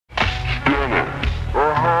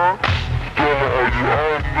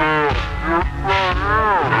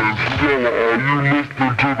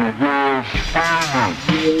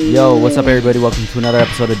Yo, what's up, everybody? Welcome to another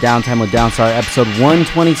episode of Downtime with Downstar, episode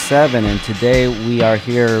 127. And today we are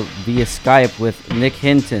here via Skype with Nick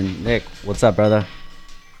Hinton. Nick, what's up, brother?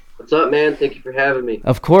 What's up, man? Thank you for having me.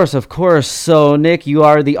 Of course. So, Nick, you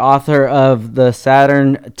are the author of the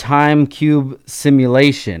Saturn Time Cube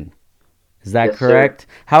Simulation. Is that correct?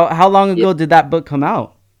 Sir. How long ago did that book come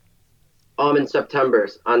out? In September.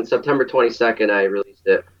 On September 22nd, I released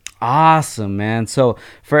it. Awesome, man. So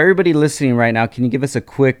for everybody listening right now, can you give us a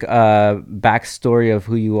quick backstory of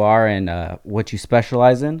who you are and what you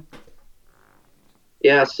specialize in?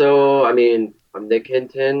 Yeah, so, I'm Nick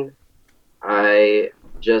Hinton. I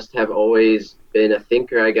just have always been a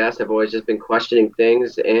thinker, I guess. I've always just been questioning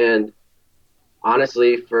things. And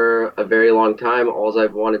honestly, for a very long time, all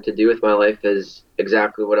I've wanted to do with my life is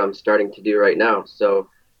exactly what I'm starting to do right now. So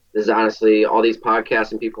this is honestly, all these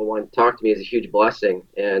podcasts and people wanting to talk to me is a huge blessing,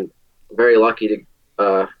 and I'm very lucky to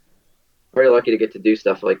get to do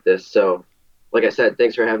stuff like this. So, like I said,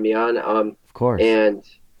 thanks for having me on. Of course. And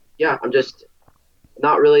yeah, I'm just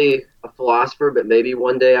not really a philosopher, but maybe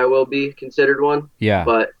one day I will be considered one. Yeah.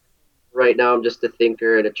 But right now, I'm just a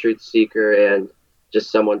thinker and a truth seeker, and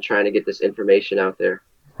just someone trying to get this information out there.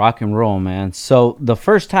 Rock and roll, man. So the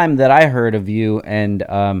first time that I heard of you, and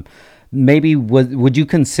maybe would you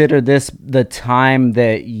consider this the time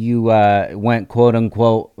that you went quote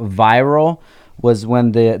unquote viral, was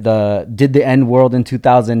when the Did the End World in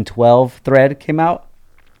 2012 thread came out?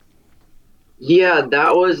 Yeah,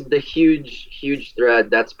 that was the huge thread.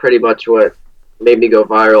 That's pretty much what made me go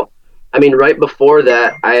viral. Right before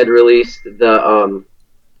that, I had released the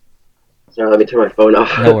sorry, let me turn my phone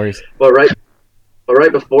off. No worries. but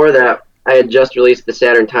right before that, I had just released the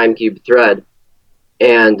Saturn Time Cube thread.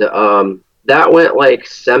 And that went like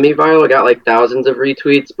semi-viral. I got like thousands of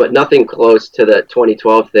retweets, but nothing close to the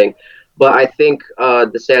 2012 thing. But I think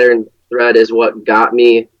the Saturn thread is what got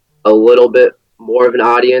me a little bit more of an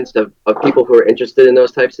audience of people who are interested in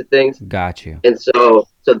those types of things. Got you. And so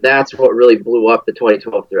that's what really blew up the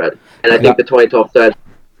 2012 thread. And I think the 2012 thread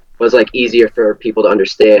was like easier for people to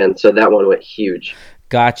understand. So that one went huge.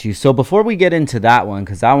 Got you. So before we get into that one,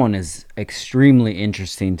 because that one is extremely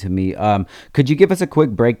interesting to me, could you give us a quick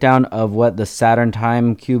breakdown of what the Saturn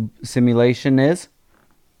Time Cube Simulation is?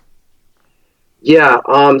 Yeah.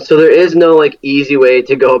 So there is no like easy way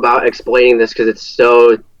to go about explaining this, because it's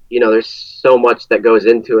so, there's so much that goes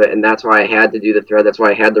into it, and that's why I had to do the thread. That's why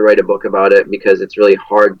I had to write a book about it, because it's really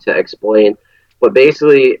hard to explain. But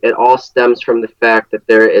basically, it all stems from the fact that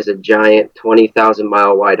there is a giant 20,000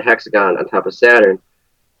 mile wide hexagon on top of Saturn.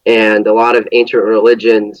 And a lot of ancient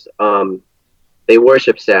religions, they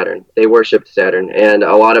worship Saturn. They worshipped Saturn. And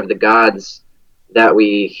a lot of the gods that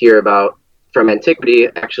we hear about from antiquity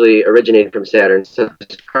actually originated from Saturn, such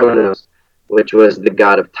as Kronos, which was the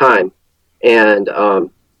god of time. And,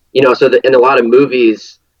 in a lot of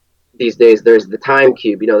movies these days, there's the Time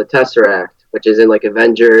Cube, the Tesseract, which is in like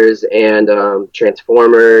Avengers and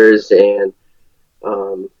Transformers and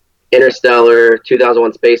Interstellar,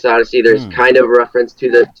 2001: Space Odyssey. There's kind of a reference to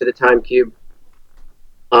the Time Cube.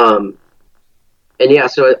 So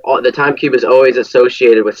the Time Cube is always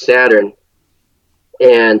associated with Saturn.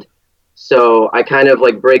 And so I kind of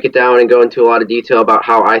like break it down and go into a lot of detail about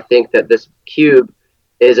how I think that this cube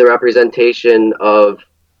is a representation of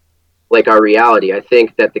like our reality. I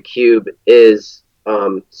think that the cube is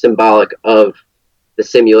symbolic of the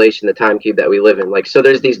simulation, the Time Cube that we live in. Like, so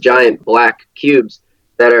there's these giant black cubes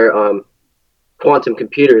that are quantum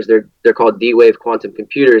computers. They're called D-Wave quantum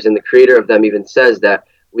computers, and the creator of them even says that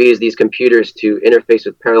we use these computers to interface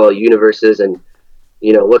with parallel universes and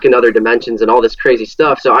look in other dimensions and all this crazy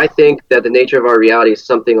stuff. So I think that the nature of our reality is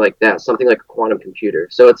something like that, something like a quantum computer.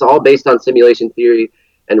 So it's all based on simulation theory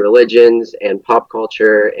and religions and pop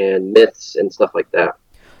culture and myths and stuff like that.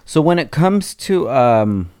 So when it comes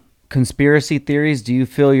to conspiracy theories, do you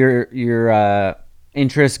feel your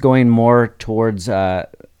interest going more towards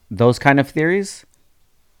those kind of theories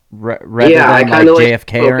rather than like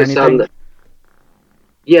JFK or anything?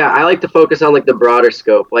 I like to focus on like the broader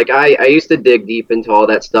scope. Like I used to dig deep into all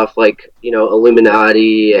that stuff, like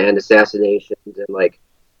Illuminati and assassinations and like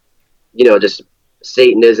just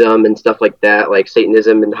Satanism and stuff like that, like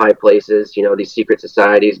Satanism in high places, these secret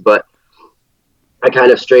societies. But I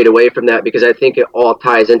kind of strayed away from that because I think it all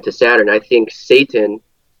ties into Saturn. I think Satan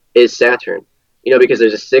is Saturn, because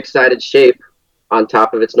there's a six-sided shape on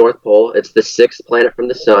top of its North Pole. It's the sixth planet from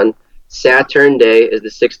the sun. Saturn Day is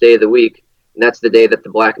the sixth day of the week, and that's the day that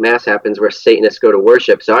the Black Mass happens, where Satanists go to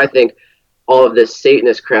worship. So I think all of this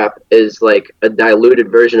Satanist crap is like a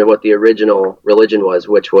diluted version of what the original religion was,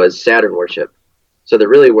 which was Saturn worship. So they're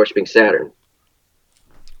really worshiping Saturn.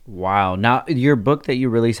 Wow. Now, your book that you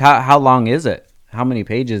released, how long is it? How many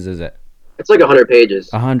pages is it? It's like 100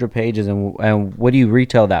 pages. 100 pages, and what do you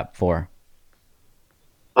retail that for?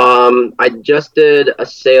 I just did a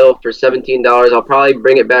sale for $17. I'll probably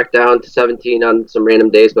bring it back down to 17 on some random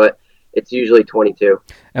days, but it's usually 22.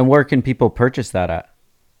 And where can people purchase that at?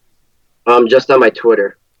 Just on my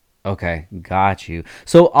Twitter. Okay, got you.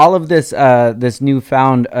 So all of this this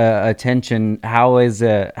newfound attention, how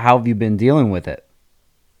have you been dealing with it?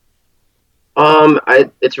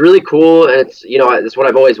 It's really cool, and it's what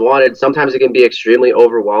I've always wanted. Sometimes it can be extremely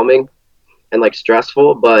overwhelming and like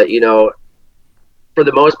stressful, but for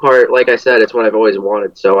the most part, like I said, it's what I've always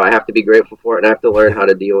wanted. So I have to be grateful for it, and I have to learn how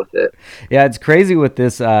to deal with it. Yeah, it's crazy with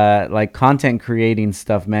this like content creating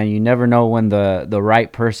stuff, man. You never know when the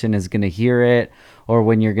right person is gonna hear it or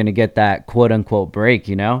when you're gonna get that quote unquote break,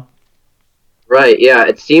 you know? Right? Yeah.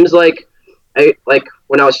 It seems like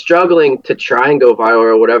when I was struggling to try and go viral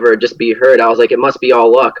or whatever, just be heard. I was like, it must be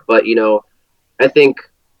all luck. But I think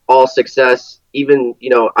all success, even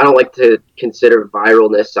I don't like to consider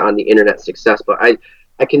viralness on the internet success, but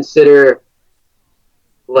I consider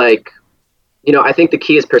like I think the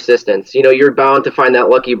key is persistence. You're bound to find that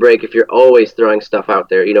lucky break if you're always throwing stuff out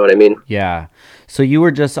there. You know what I mean? Yeah. So you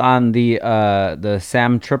were just on the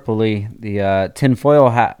Sam Tripoli, the Tinfoil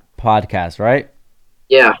Hat podcast, right?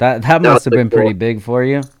 Yeah, That that must was have really been pretty cool. big for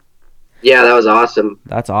you. Yeah, that was awesome.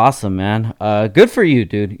 That's awesome, man. Good for you,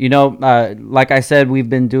 dude. Like I said, we've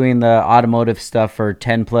been doing the automotive stuff for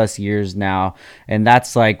 10 plus years now, and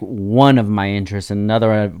that's like one of my interests.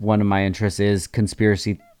 Another one of my interests is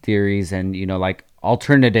conspiracy theories and, like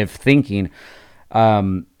alternative thinking.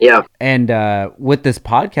 Yeah, And with this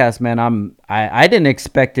podcast, man, I didn't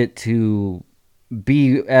expect it to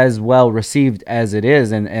be as well received as it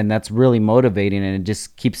is, and that's really motivating, and it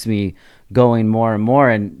just keeps me going more and more,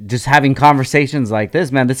 and just having conversations like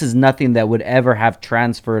this, man. This is nothing that would ever have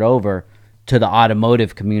transferred over to the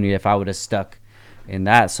automotive community if I would have stuck in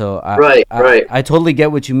that. So right, right. I totally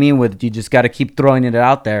get what you mean with you just got to keep throwing it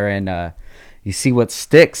out there, and you see what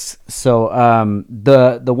sticks. So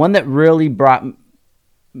the one that really brought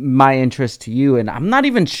my interest to you, and I'm not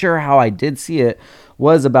even sure how I did see it,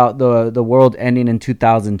 was about the world ending in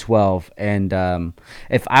 2012. And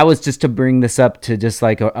if I was just to bring this up to just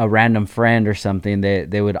like a random friend or something,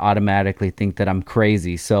 they would automatically think that I'm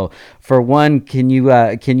crazy. So for one, can you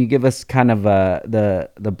give us kind of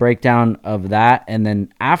the breakdown of that, and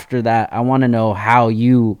then after that, I want to know how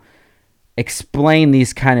you explain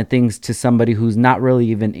these kind of things to somebody who's not really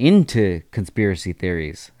even into conspiracy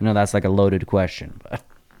theories. I know that's like a loaded question, but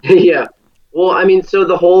Yeah. Well, I mean, so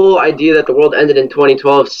the whole idea that the world ended in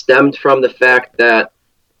 2012 stemmed from the fact that,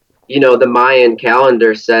 the Mayan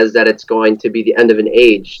calendar says that it's going to be the end of an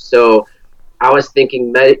age. So I was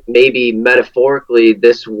thinking maybe metaphorically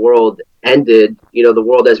this world ended, the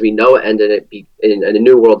world as we know it ended, and a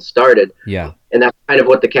new world started. yeah. And that's kind of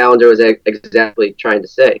what the calendar was exactly trying to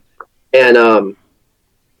say. And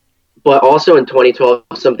but also in 2012,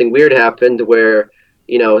 something weird happened where,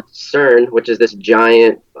 CERN, which is this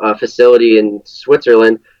giant facility in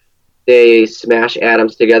Switzerland, they smash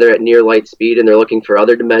atoms together at near light speed, and they're looking for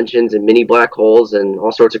other dimensions and mini black holes and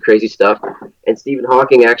all sorts of crazy stuff. And Stephen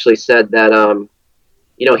Hawking actually said that,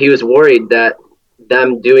 he was worried that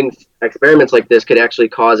them doing experiments like this could actually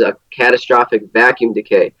cause a catastrophic vacuum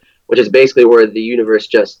decay, which is basically where the universe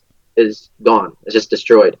just is gone, it's just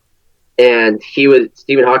destroyed. And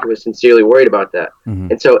Stephen Hawking was sincerely worried about that.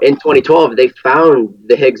 Mm-hmm. And so in 2012, they found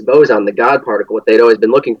the Higgs boson, the God particle, what they'd always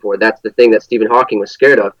been looking for. That's the thing that Stephen Hawking was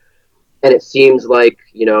scared of. And it seems like,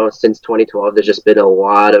 since 2012, there's just been a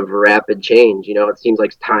lot of rapid change. It seems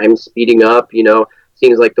like time's speeding up,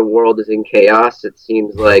 seems like the world is in chaos. It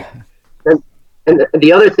seems like, and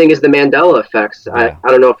the other thing is the Mandela effects. Yeah. I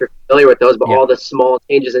don't know if you're familiar with those, but Yeah. all the small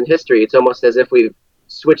changes in history, it's almost as if we've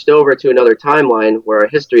switched over to another timeline where our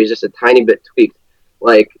history is just a tiny bit tweaked.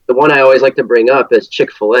 Like the one I always like to bring up is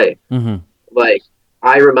Chick-fil-A. Mm-hmm. Like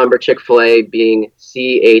I remember Chick-fil-A being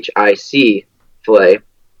CHIC filet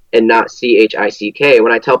and not CHICK.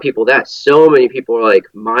 When I tell people that, so many people are like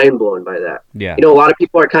mind blown by that. Yeah. A lot of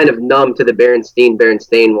people are kind of numb to the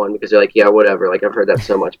Berenstain one because they're like, yeah, whatever. Like I've heard that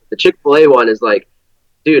so much. But the Chick-fil-A one is like,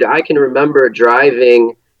 dude, I can remember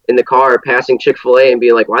driving in the car passing Chick-fil-A and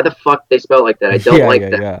being like, why the fuck they spell like that? I don't like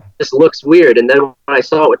that. Yeah. This looks weird. And then when I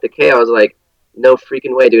saw it with the K, I was like, no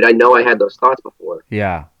freaking way, dude. I know I had those thoughts before.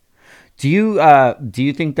 Yeah. Do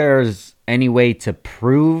you think there's any way to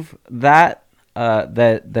prove that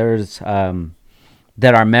that there's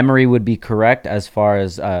that our memory would be correct as far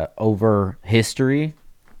as over history,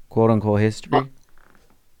 quote unquote history?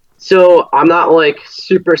 So I'm not like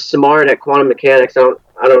super smart at quantum mechanics.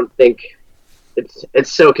 I don't think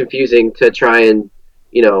it's so confusing to try and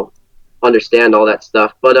you know understand all that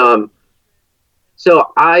stuff. But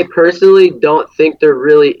so I personally don't think there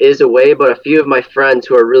really is a way, but a few of my friends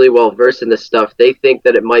who are really well versed in this stuff, they think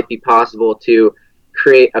that it might be possible to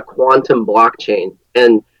create a quantum blockchain.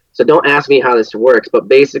 And so don't ask me how this works, but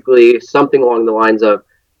basically something along the lines of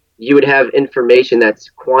you would have information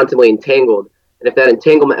that's quantumly entangled. And if that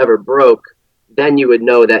entanglement ever broke, then you would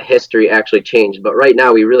know that history actually changed. But right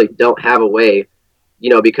now we really don't have a way,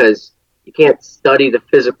 because you can't study the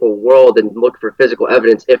physical world and look for physical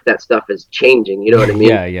evidence if that stuff is changing. You know what I mean?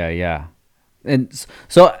 Yeah. And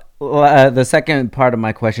so the second part of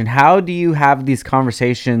my question, how do you have these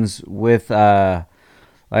conversations with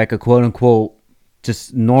like a quote unquote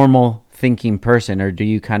just normal thinking person, or do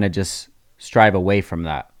you kind of just strive away from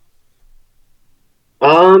that?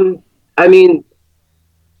 I mean,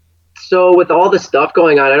 so with all the stuff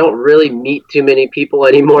going on, I don't really meet too many people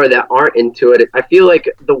anymore that aren't into it. I feel like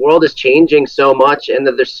the world is changing so much, and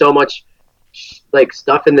that there's so much like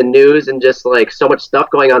stuff in the news and just like so much stuff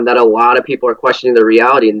going on that a lot of people are questioning the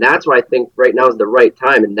reality. And that's why I think right now is the right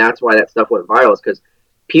time, and that's why that stuff went viral, is because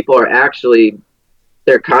people are actually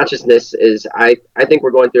their consciousness is. I think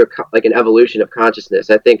we're going through like an evolution of consciousness.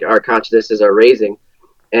 I think our consciousnesses are raising,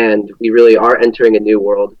 and we really are entering a new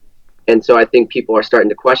world. And so I think people are starting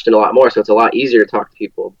to question a lot more. So it's a lot easier to talk to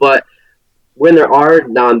people. But when there are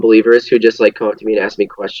non-believers who just like come up to me and ask me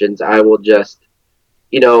questions, I will just,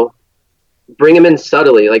 bring them in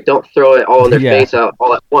subtly. Like, don't throw it all in their face out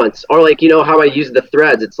all at once. Or like, how I use the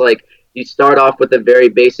threads. It's like you start off with a very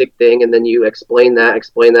basic thing, and then you explain that,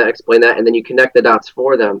 and then you connect the dots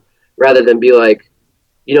for them, rather than be like,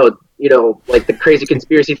 like the crazy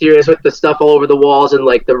conspiracy theorists with the stuff all over the walls and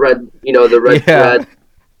like the red thread.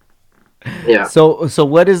 Yeah. So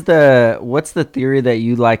what's the theory that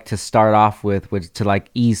you like to start off with, which to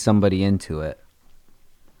like ease somebody into it?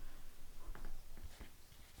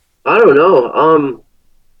 I don't know.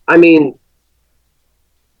 I mean,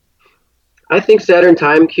 I think Saturn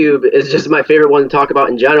Time Cube is just my favorite one to talk about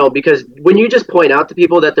in general, because when you just point out to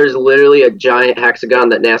people that there's literally a giant hexagon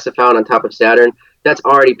that NASA found on top of Saturn, that's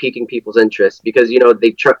already piquing people's interest, because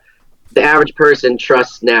the average person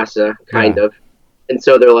trusts NASA kind of, and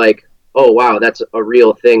so they're like, oh wow, that's a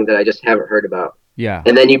real thing that I just haven't heard about. Yeah.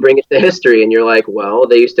 And then you bring it to history, and you're like, well,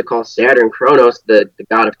 they used to call Saturn Kronos, the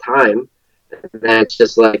god of time. And then it's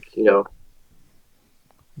just like,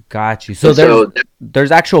 Got you. So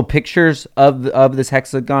there's actual pictures of this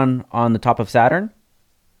hexagon on the top of Saturn?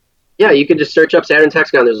 Yeah, you can just search up Saturn's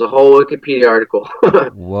hexagon. There's a whole Wikipedia article.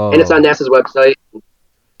 Whoa. And it's on NASA's website.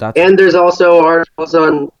 And there's also articles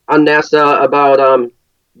on NASA about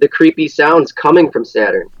the creepy sounds coming from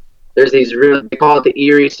Saturn. There's these they call it the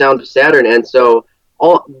eerie sounds of Saturn. And so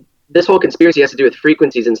this whole conspiracy has to do with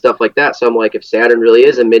frequencies and stuff like that. So I'm like, if Saturn really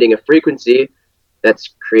is emitting a frequency,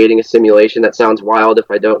 that's creating a simulation that sounds wild if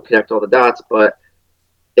I don't connect all the dots, but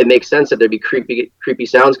it makes sense that there'd be creepy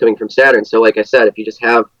sounds coming from Saturn. So like I said, if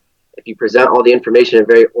you present all the information in a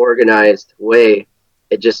very organized way,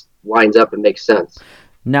 it just lines up and makes sense.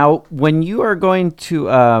 Now, when you are going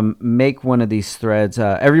to make one of these threads,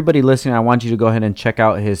 everybody listening, I want you to go ahead and check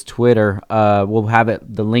out his Twitter. We'll have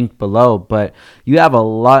the link below, but you have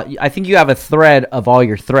I think you have a thread of all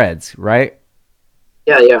your threads, right?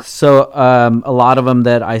 Yeah. So a lot of them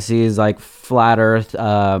that I see is like Flat Earth,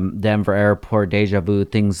 Denver Airport, Deja Vu,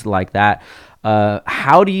 things like that.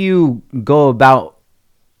 How do you go about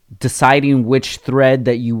deciding which thread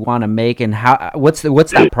that you want to make, and what's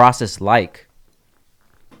that process like?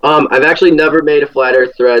 I've actually never made a Flat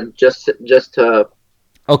Earth thread just to.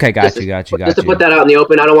 Okay, got you. Just to put that out in the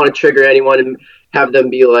open. I don't want to trigger anyone and have them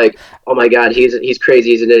be like, "Oh my God, he's crazy,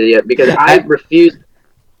 he's an idiot," because I refuse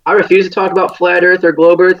to talk about Flat Earth or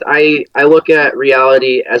Globe Earth. I look at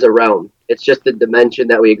reality as a realm. It's just the dimension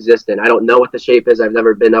that we exist in. I don't know what the shape is. I've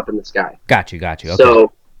never been up in the sky. Got you. Okay.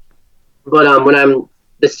 So, but when I'm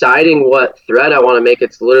deciding what thread I want to make,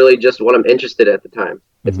 it's literally just what I'm interested in at the time.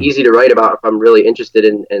 It's easy to write about if I'm really interested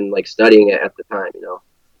in like studying it at the time,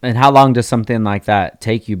 And how long does something like that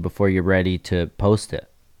take you before you're ready to post it?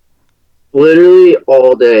 Literally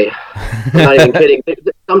all day. I'm not even kidding.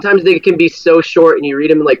 Sometimes they can be so short, and you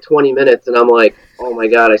read them in like 20 minutes, and I'm like, oh my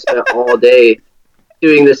God, I spent all day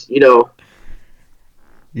doing this,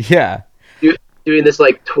 Yeah. Doing this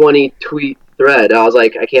like 20 tweet thread. I was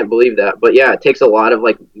like, I can't believe that. But yeah, it takes a lot of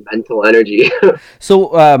like mental energy.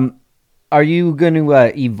 So, are you going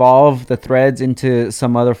to evolve the threads into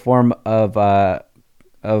some other form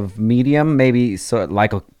of medium, maybe so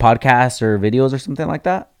like a podcast or videos or something like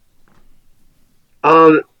that?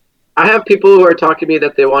 I have people who are talking to me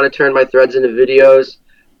that they want to turn my threads into videos.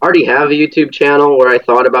 already have a YouTube channel where I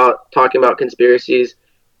thought about talking about conspiracies,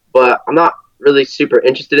 but I'm not really super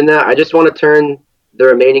interested in that. I just want to turn the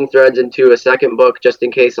remaining threads into a second book, just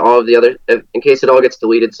in case in case it all gets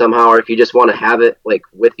deleted somehow, or if you just want to have it like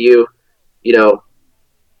with you, you know,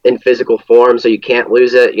 in physical form, so you can't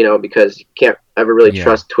lose it, you know, because you can't ever really Yeah.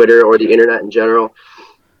 trust Twitter or the internet in general.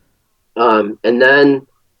 And then,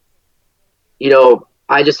 you know,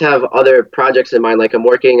 I just have other projects in mind. Like I'm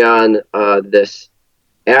working on this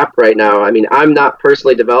app right now. I mean, I'm not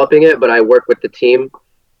personally developing it, but I work with the team,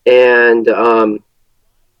 and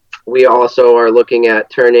we also are looking at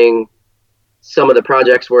turning some of the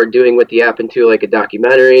projects we're doing with the app into like a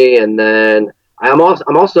documentary. And then I'm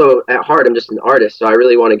also at heart, I'm just an artist, so I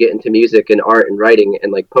really want to get into music and art and writing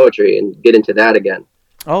and like poetry and get into that again.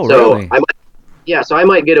 Oh, So really? I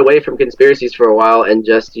might get away from conspiracies for a while and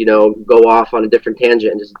just, you know, go off on a different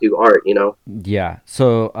tangent and just do art, you know. Yeah.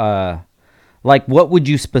 So, like, what would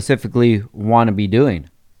you specifically want to be doing?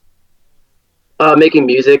 Making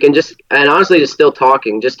music and honestly just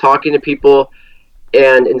talking to people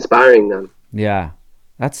and inspiring them. Yeah,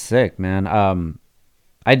 that's sick, man.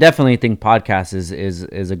 I definitely think podcast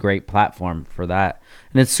is a great platform for that,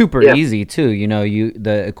 and it's super Yeah, easy too. You know,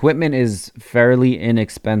 the equipment is fairly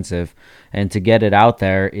inexpensive, and to get it out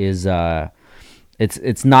there is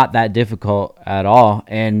it's not that difficult at all.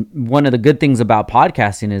 And one of the good things about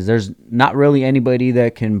podcasting is there's not really anybody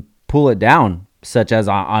that can pull it down, such as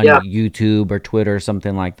on yeah, YouTube or Twitter or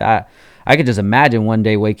something like that. I could just imagine one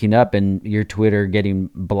day waking up and your Twitter getting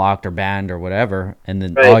blocked or banned or whatever, and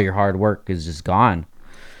then all right. your hard work is just gone.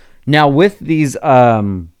 Now with these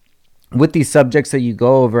subjects that you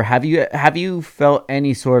go over, have you felt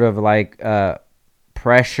any sort of like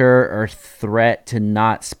pressure or threat to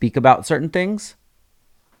not speak about certain things?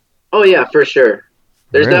 Oh yeah, for sure.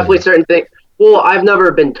 There's definitely Really? certain things. Well, I've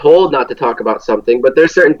never been told not to talk about something, but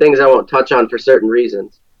there's certain things I won't touch on for certain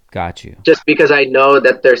reasons. Got you. Just because I know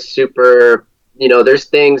that they're super, you know, there's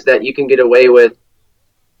things that you can get away with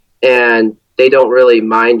and they don't really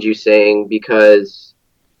mind you saying because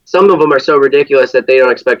some of them are so ridiculous that they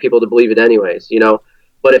don't expect people to believe it anyways, you know.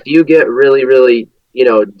 But if you get really, really, you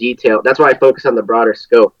know, detailed, that's why I focus on the broader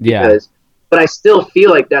scope Yeah. because, but I still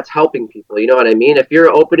feel like that's helping people. You know what I mean?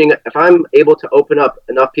 If I'm able to open up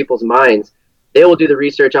enough people's minds, they will do the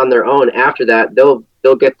research on their own. After that,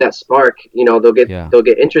 they'll get that spark. You know, Yeah. they'll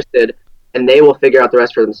get interested, and they will figure out the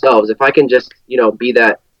rest for themselves. If I can just, you know, be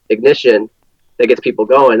that ignition that gets people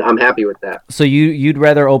going, I'm happy with that. So you'd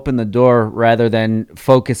rather open the door rather than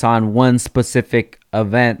focus on one specific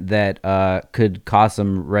event that could cause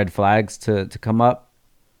some red flags to come up?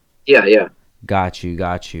 Yeah, yeah. Got you,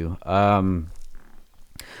 got you.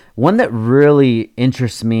 One that really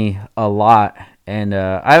interests me a lot, and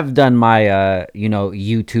I've done my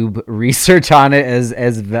YouTube research on it,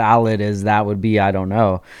 as valid as that would be. I don't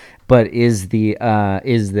know, but is the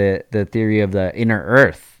theory of the inner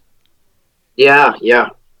Earth. Yeah, yeah.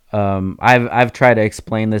 I've tried to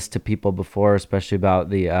explain this to people before, especially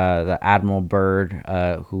about the Admiral Byrd,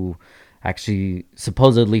 who actually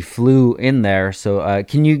supposedly flew in there. So,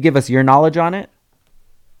 can you give us your knowledge on it?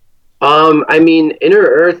 I mean, Inner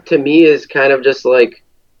Earth to me is kind of just like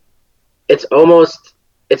it's almost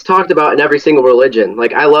it's talked about in every single religion.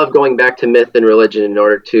 Like I love going back to myth and religion in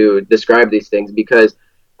order to describe these things because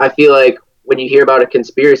I feel like when you hear about a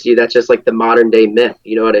conspiracy, that's just like the modern day myth.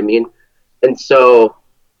 You know what I mean? And so,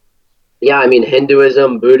 yeah, I mean,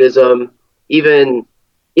 Hinduism, Buddhism, even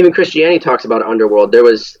even Christianity talks about an underworld. There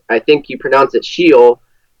was, I think you pronounce it Sheol,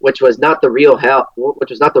 which was not the real hell. Which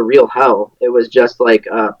was not the real hell. It was just like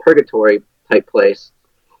a purgatory type place.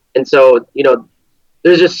 And so, you know,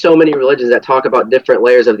 there's just so many religions that talk about different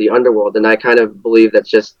layers of the underworld, and I kind of believe that's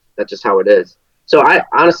just how it is. So I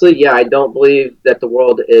honestly, yeah, I don't believe that the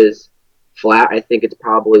world is flat. I think it's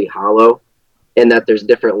probably hollow, and that there's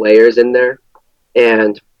different layers in there,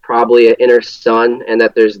 and probably an inner sun, and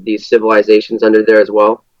that there's these civilizations under there as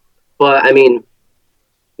well. But I mean,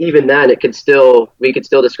 even then, it could still we could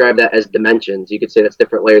still describe that as dimensions. You could say that's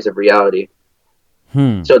different layers of reality.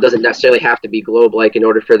 Hmm. So it doesn't necessarily have to be globe like in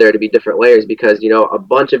order for there to be different layers because, you know, a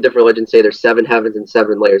bunch of different religions say there's seven heavens and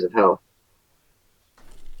seven layers of hell.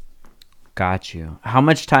 Got you. How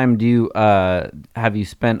much time do you have you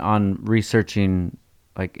spent on researching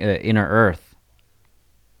like inner Earth?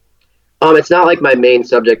 It's not like my main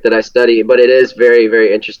subject that I study, but it is very,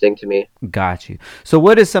 very interesting to me. Got you. So,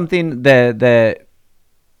 what is something that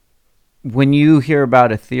when you hear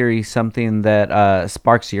about a theory, something that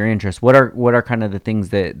sparks your interest? What are kind of the things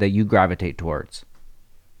that you gravitate towards?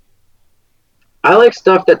 I like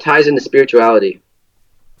stuff that ties into spirituality.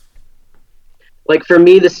 Like for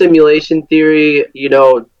me, the simulation theory, you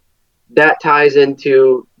know, that ties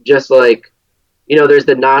into just like, there's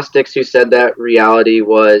the Gnostics who said that reality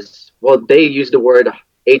was, well, they used the word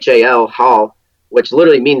hal, which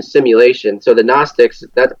literally means simulation. So the Gnostics,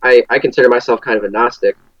 that I consider myself kind of a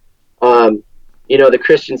Gnostic. um, the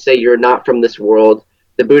Christians say you're not from this world.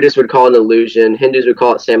 The Buddhists would call it an illusion. Hindus would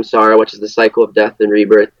call it samsara, which is the cycle of death and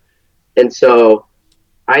rebirth. And so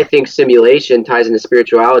I think simulation ties into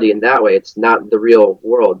spirituality in that way. It's not the real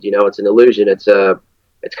world, it's an illusion. It's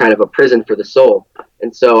kind of a prison for the soul.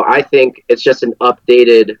 And so I think it's just an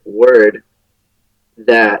updated word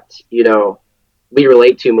that, we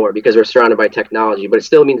relate to more because we're surrounded by technology, but it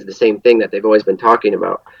still means the same thing that they've always been talking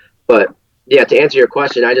about. But yeah, to answer your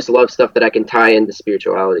question, I just love stuff that I can tie into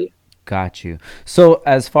spirituality. Got you. So,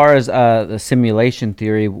 as far as the simulation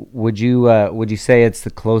theory, would you say it's the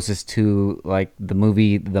closest to like the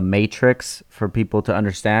movie The Matrix for people to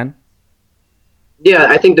understand? Yeah,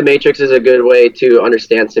 I think the Matrix is a good way to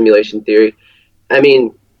understand simulation theory. I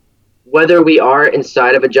mean, whether we are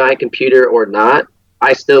inside of a giant computer or not,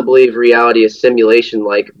 I still believe reality is simulation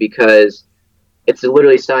like, because it's a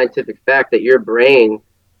literally scientific fact that your brain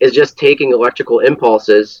is just taking electrical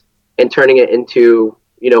impulses and turning it into,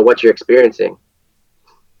 what you're experiencing.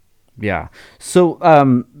 Yeah. So,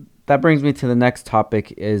 that brings me to the next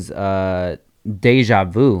topic is deja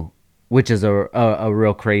vu, which is a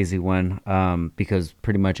real crazy one, because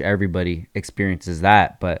pretty much everybody experiences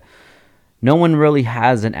that, but no one really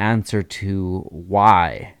has an answer to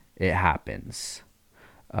why it happens.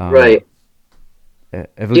 Um, Right.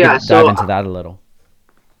 if we Yeah, could dive so into that a little.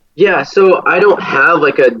 I don't have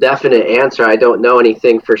like a definite answer. I don't know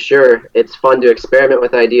anything for sure. It's fun to experiment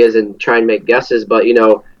with ideas and try and make guesses, but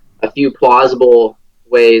a few plausible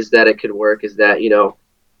ways that it could work is that,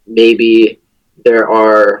 maybe there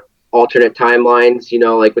are alternate timelines,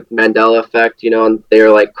 like with Mandela effect, and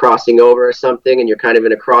they're like crossing over or something and you're kind of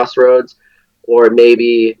in a crossroads. Or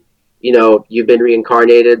maybe, you've been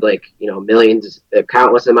reincarnated like, millions,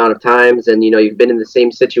 countless amount of times, and you've been in the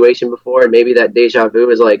same situation before, and maybe that deja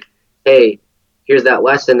vu is like, hey, here's that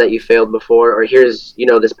lesson that you failed before, or here's,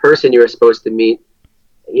 this person you were supposed to meet,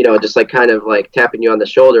 just like kind of like tapping you on the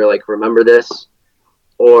shoulder, like, remember this.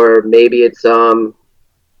 Or maybe it's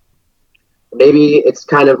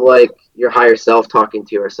kind of like your higher self talking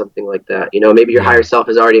to you or something like that. Maybe your higher Yeah. self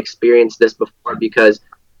has already experienced this before because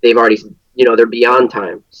they've already, they're beyond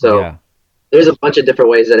time. So Yeah. there's a bunch of different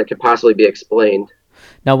ways that it could possibly be explained.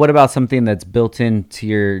 Now, what about something that's built into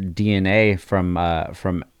your DNA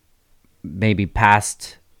from maybe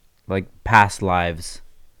past lives?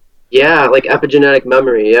 Yeah, like epigenetic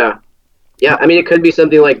memory. Yeah, yeah. I mean, it could be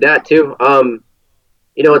something like that too.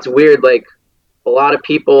 It's weird. Like a lot of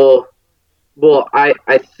people. Well, I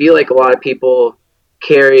feel like a lot of people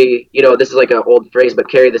carry. This is like an old phrase, but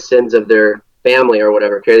carry the sins of their family or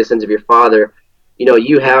whatever. Carry the sins of your father.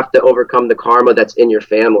 You have to overcome the karma that's in your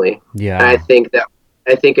family. And I Yeah. think that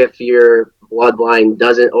I think if your bloodline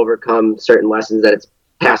doesn't overcome certain lessons, that it's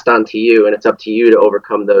passed on to you, and it's up to you to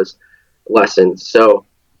overcome those lessons. So,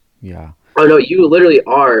 Yeah. oh no, you literally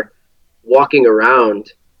are walking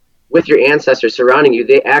around with your ancestors surrounding you.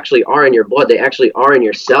 They actually are in your blood. They actually are in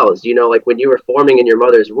your cells. Like when you were forming in your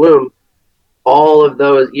mother's womb, all of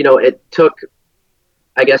those, it took,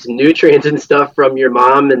 I guess, nutrients and stuff from your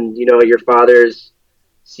mom and, your father's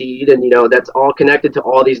seed. And, that's all connected to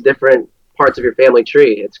all these different parts of your family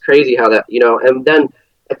tree. It's crazy how that, and then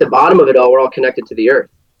at the bottom of it all, we're all connected to the earth.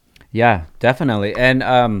 Yeah, definitely. And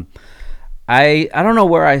I don't know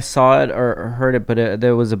where I saw it or heard it, but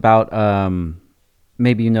there was about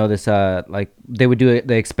maybe you know this like they would do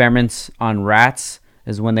the experiments on rats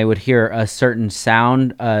is when they would hear a certain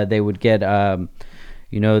sound, they would get that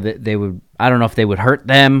they would, I don't know if they would hurt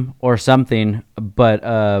them or something, but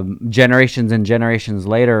generations and generations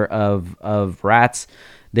later of rats,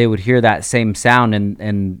 they would hear that same sound,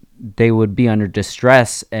 and they would be under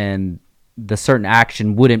distress, and the certain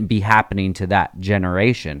action wouldn't be happening to that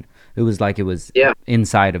generation. It was like it was Yeah,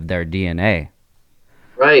 inside of their DNA.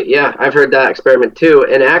 right. Yeah, I've heard that experiment too.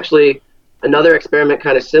 And actually, another experiment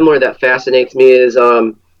kind of similar that fascinates me is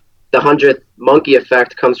the 100th monkey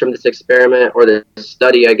effect comes from this experiment or the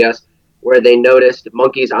study, I guess, where they noticed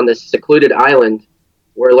monkeys on this secluded island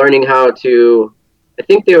were learning how to, I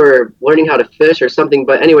think they were learning how to fish or something,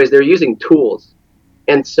 but anyways, they're using tools.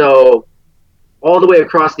 And so all the way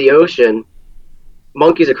across the ocean,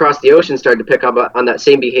 monkeys across the ocean started to pick up on that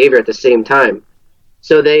same behavior at the same time.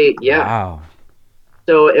 So yeah. Wow.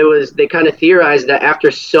 So they kind of theorized that after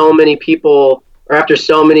so many people, or after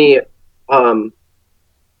so many, um,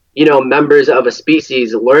 members of a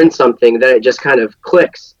species learn something, that it just kind of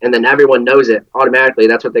clicks, and then everyone knows it automatically.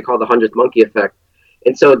 That's what they call the 100th monkey effect.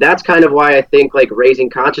 And so that's kind of why I think like raising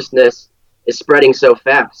consciousness is spreading so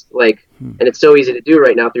fast. Like, and it's so easy to do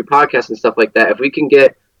right now through podcasts and stuff like that. If we can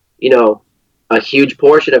get, a huge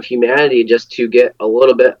portion of humanity just to get a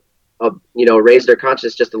little bit of, raise their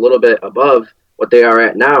consciousness just a little bit above what they are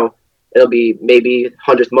at now, it'll be maybe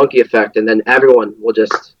 100th monkey effect. And then everyone will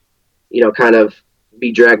just, kind of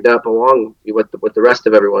be dragged up along with the rest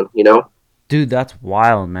of everyone, Dude, that's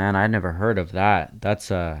wild, man. I never heard of that. That's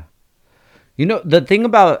the thing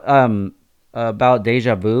about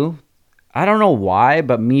deja vu, I don't know why,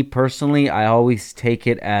 but me personally, I always take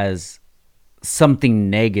it as something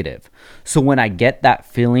negative. So when I get that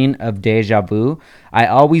feeling of deja vu, I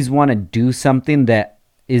always want to do something that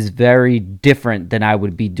is very different than I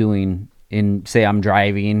would be doing in, say, I'm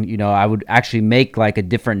driving. I would actually make like a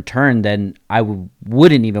different turn than I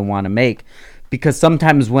wouldn't even want to make, because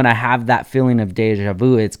sometimes when I have that feeling of deja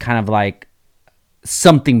vu, it's kind of like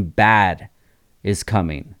something bad is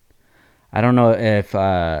coming. I don't know if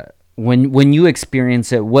when you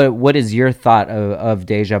experience it, what is your thought of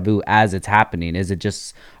deja vu as it's happening?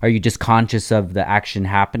 Are you just conscious of the action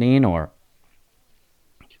happening, or?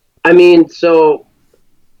 I mean, so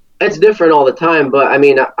it's different all the time, but I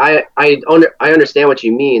mean, I understand what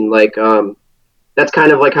you mean. Like, that's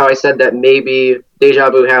kind of like how I said that maybe deja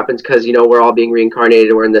vu happens because, we're all being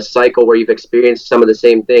reincarnated. We're in this cycle where you've experienced some of the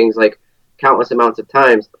same things like countless amounts of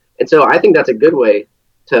times. And so I think that's a good way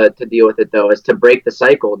to deal with it, though, is to break the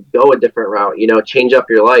cycle, go a different route, change up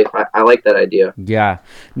your life. I like that idea. Yeah.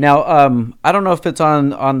 Now, I don't know if it's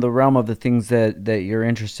on the realm of the things that you're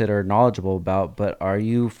interested or knowledgeable about, but are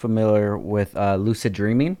you familiar with lucid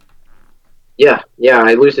dreaming? Yeah.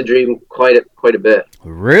 I lucid dream quite a bit.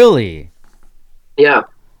 Really? Yeah.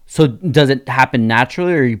 So does it happen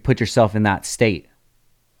naturally, or you put yourself in that state?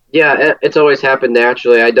 Yeah, it's always happened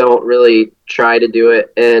naturally. I don't really try to do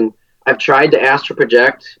it, and I've tried to astral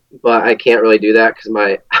project, but I can't really do that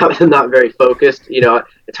because I'm not very focused.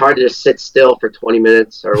 It's hard to just sit still for 20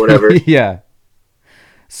 minutes or whatever. Yeah.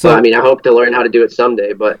 So I mean, I hope to learn how to do it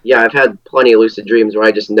someday. But yeah, I've had plenty of lucid dreams where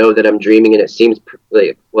I just know that I'm dreaming and it seems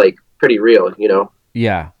like pretty real.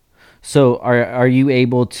 Yeah. So are you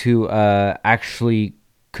able to actually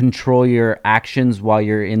control your actions while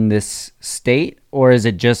you're in this state, or is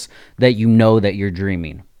it just that that you're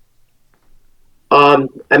dreaming?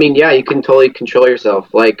 I mean, yeah, you can totally control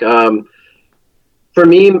yourself. Like, for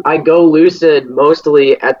me, I go lucid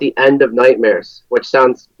mostly at the end of nightmares, which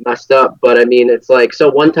sounds messed up, but I mean, it's like, so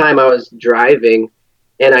one time I was driving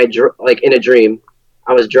and like in a dream,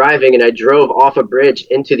 I was driving and I drove off a bridge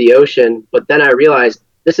into the ocean, but then I realized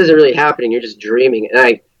this isn't really happening. You're just dreaming.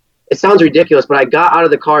 And it sounds ridiculous, but I got out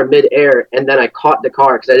of the car mid-air and then I caught the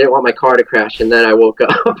car because I didn't want my car to crash. And then I woke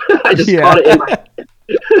up. I just caught it in my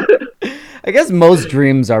I guess most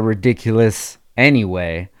dreams are ridiculous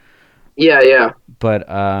anyway. Yeah. But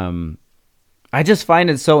I just find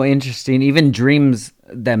it so interesting. Even dreams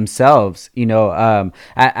themselves,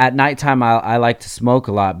 at nighttime, I like to smoke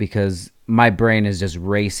a lot because my brain is just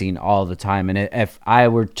racing all the time. And if I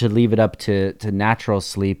were to leave it up to natural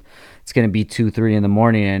sleep, it's going to be 2-3 in the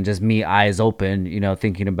morning and just me eyes open,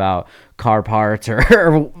 thinking about car parts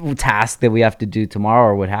or tasks that we have to do tomorrow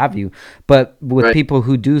or what have you. But with people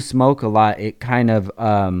who do smoke a lot, it kind of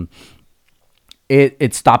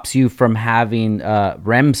it stops you from having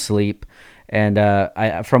REM sleep. And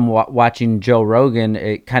from watching Joe Rogan,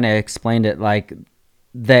 it kind of explained it like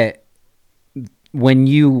that when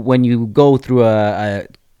you go through a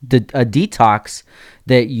detox,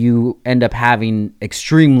 that you end up having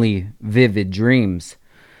extremely vivid dreams.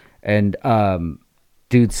 And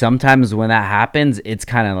dude, sometimes when that happens, it's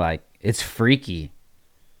kind of like, it's freaky.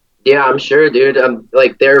 Yeah, I'm sure, dude.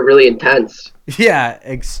 Like, they're really intense. Yeah,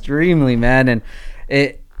 extremely, man. And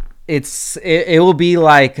it will be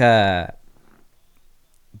like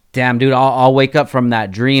damn, dude, I'll wake up from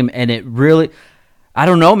that dream and it really, I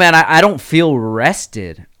don't know, man. I don't feel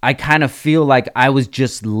rested. I kind of feel like I was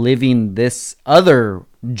just living this other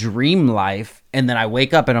dream life, and then I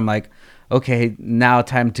wake up and I'm like, okay, now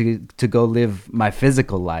time to go live my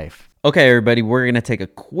physical life. Okay, everybody, we're going to take a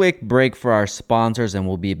quick break for our sponsors, and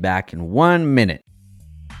we'll be back in 1 minute.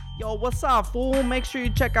 Yo, what's up, fool? Make sure you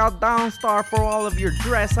check out Downstar for all of your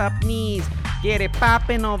dress-up needs. Get it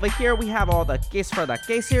poppin' over here. We have all the keys for the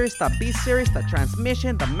K series, the B series, the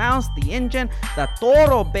transmission, the mounts, the engine, the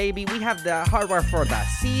Toro, baby. We have the hardware for the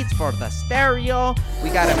seats, for the stereo.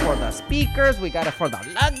 We got it for the speakers. We got it for the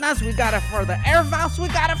lug nuts. We got it for the air valves. We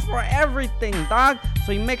got it for everything, dog.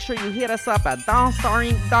 So you make sure you hit us up at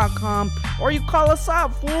downstarring.com or you call us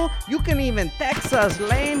up, fool. You can even text us,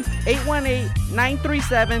 lame,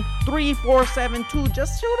 818-937-3472.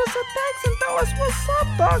 Just shoot us a text and tell us what's up,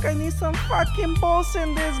 dog. I need some fucking balls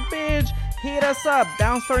in this bitch. Hit us up,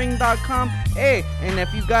 downstarring.com. Hey, and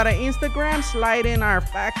if you got an Instagram, slide in our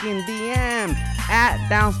fucking DM at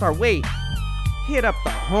Downstar. Wait, hit up the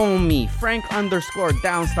homie,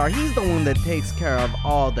 Frank_Downstar. He's the one that takes care of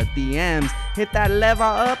all the DMs. Hit that level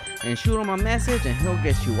up and shoot him a message and he'll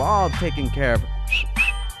get you all taken care of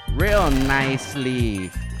real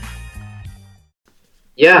nicely.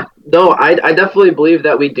 Yeah, no, I definitely believe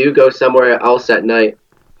that we do go somewhere else at night.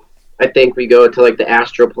 I think we go to like the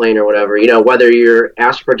astral plane or whatever, you know, whether you're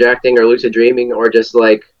astral projecting or lucid dreaming or just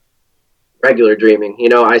like regular dreaming, you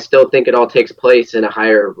know, I still think it all takes place in a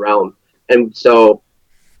higher realm. And so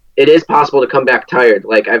it is possible to come back tired.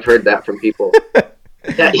 Like I've heard that from people.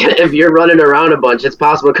 That if you're running around a bunch, it's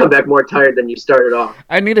possible to come back more tired than you started off.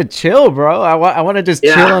 I need to chill, bro. I want to just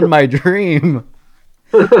chill in my dream.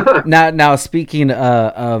 Now speaking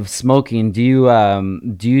of smoking, do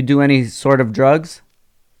you do any sort of drugs?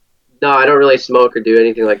 No, I don't really smoke or do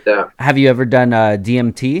anything like that. Have you ever done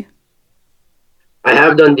DMT? I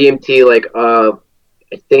have done DMT like I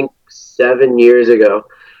think 7 years ago.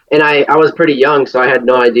 And I was pretty young, so I had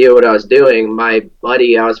no idea what I was doing. My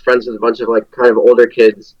buddy, I was friends with a bunch of like kind of older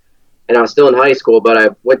kids, and I was still in high school, but I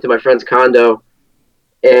went to my friend's condo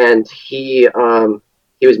and he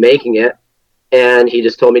was making it and he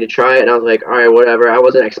just told me to try it, and I was like, all right, whatever. I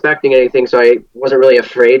wasn't expecting anything, so I wasn't really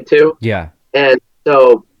afraid to. Yeah. And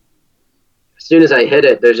so as soon as I hit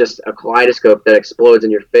it, there's just a kaleidoscope that explodes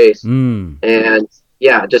in your face. And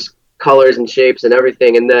yeah, just colors and shapes and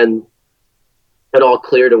everything. And then it all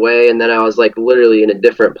cleared away. And then I was like literally in a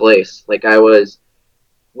different place. Like when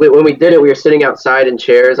we did it, we were sitting outside in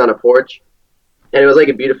chairs on a porch, and it was like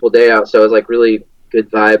a beautiful day out. So it was like really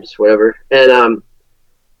good vibes, whatever. And,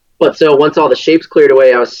 but so once all the shapes cleared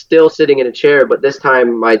away, I was still sitting in a chair, but this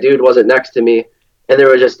time my dude wasn't next to me, and there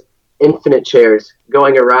were just infinite chairs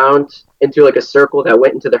going around into like a circle that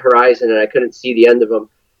went into the horizon, and I couldn't see the end of them.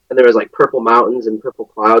 And there was like purple mountains and purple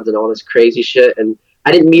clouds and all this crazy shit. And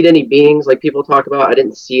I didn't meet any beings like people talk about. I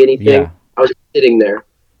didn't see anything. Yeah. I was just sitting there.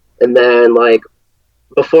 And then like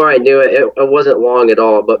before I knew it, it wasn't long at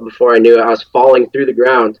all, but before I knew it, I was falling through the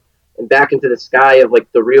ground and back into the sky of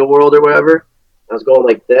like the real world or whatever. I was going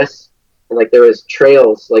like this, and like there was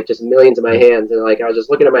trails, like just millions of my hands, and like I was just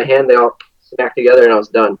looking at my hand, they all smacked together, and I was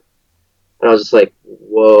done. And I was just like,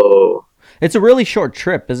 whoa. It's a really short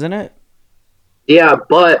trip, isn't it? Yeah,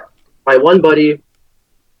 but my one buddy,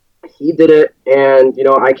 he did it, and you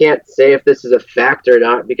know, I can't say if this is a fact or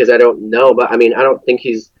not because I don't know, but I mean, I don't think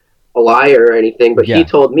he's a liar or anything, but he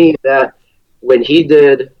told me that when he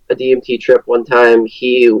did a DMT trip one time,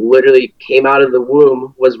 he literally came out of the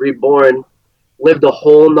womb, was reborn, lived a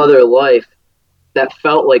whole nother life that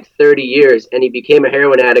felt like 30 years, and he became a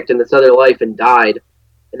heroin addict in this other life and died,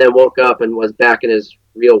 and then woke up and was back in his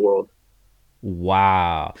real world.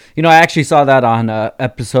 Wow. You know, I actually saw that on an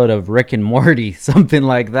episode of Rick and Morty, something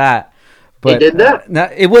like that. But they did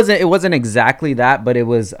that? It wasn't exactly that, but it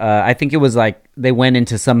was, I think it was like they went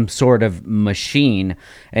into some sort of machine,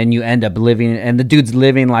 and you end up living, and the dude's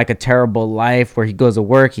living like a terrible life where he goes to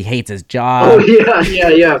work, he hates his job. Oh,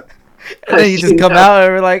 yeah. And then you just come out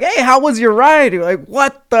and we're like, hey, how was your ride? You're like,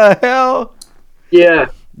 what the hell? Yeah.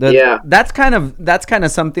 That's kind of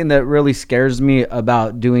something that really scares me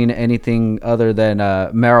about doing anything other than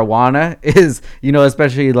marijuana is, you know,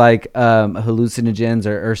 especially like hallucinogens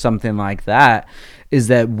or something like that, is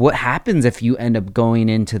that what happens if you end up going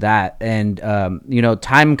into that, and you know,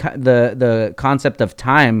 time, the concept of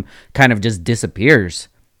time kind of just disappears,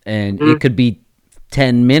 and it could be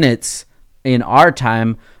 10 minutes in our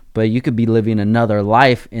time, but you could be living another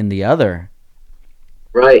life in the other.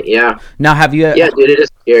 Right, yeah. Now, have you... Yeah, dude, it is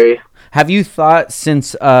scary. Have you thought,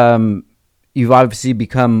 since you've obviously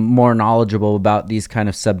become more knowledgeable about these kind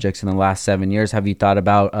of subjects in the last 7 years, have you thought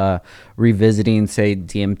about revisiting, say,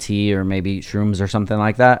 DMT or maybe shrooms or something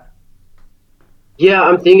like that? Yeah,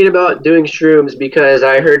 I'm thinking about doing shrooms because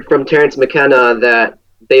I heard from Terrence McKenna that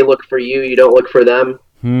they look for you, you don't look for them.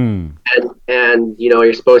 And you know,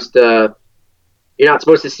 you're not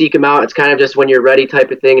supposed to seek them out. It's kind of just when you're ready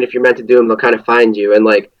type of thing. And if you're meant to do them, they'll kind of find you. And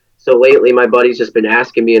like, so lately my buddy's just been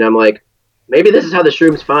asking me, and I'm like, maybe this is how the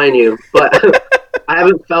shrooms find you, but I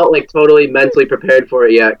haven't felt like totally mentally prepared for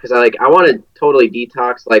it yet because I want to totally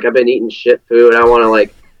detox. Like I've been eating shit food. I want to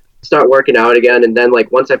like start working out again, and then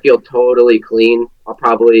like once I feel totally clean, I'll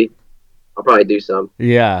probably do some.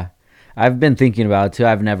 Yeah, I've been thinking about it too.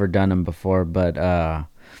 I've never done them before, but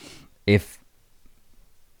if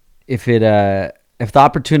if the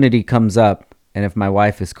opportunity comes up and if my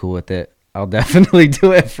wife is cool with it, I'll definitely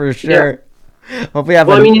do it for Yeah. sure. Hope we have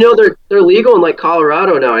Well, I a mean, they're legal in like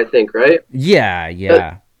Colorado now, I think, right? yeah, But,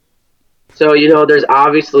 yeah. so there's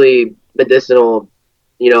obviously medicinal,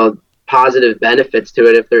 positive benefits to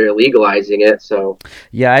it if they're legalizing it. So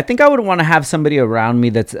Yeah, I think I would want to have somebody around me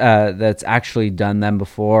that's actually done them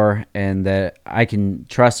before and that I can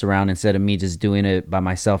trust around instead of me just doing it by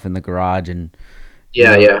myself in the garage and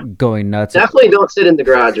yeah, yeah, going nuts. definitely don't sit in the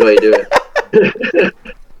garage while you do it.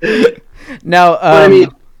 Now, But I mean,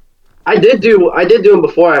 I did do them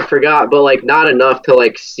before. I forgot, but like not enough to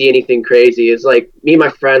like see anything crazy. It's like me and my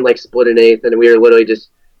friend like split an eighth, and we were literally just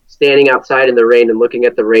standing outside in the rain and looking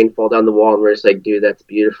at the rain fall down the wall, and we're just like, dude, that's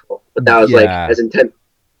beautiful. But that was like yeah, as intense.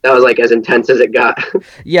 That was like as intense as it got.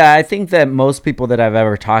 yeah, I think that most people that I've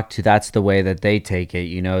ever talked to, that's the way that they take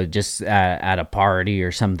it. Just at a party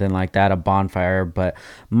or something like that, a bonfire. But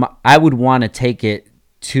I would want to take it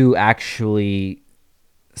to actually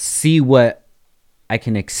see what I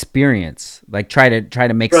can experience, like try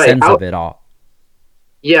to make Right. sense of it all.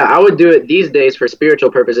 Yeah, I would do it these days for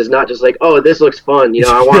spiritual purposes, not just like, oh, this looks fun.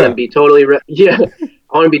 I want to Yeah, be totally yeah,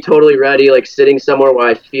 I want to be totally ready, like sitting somewhere where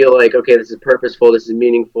I feel like, okay, this is purposeful, this is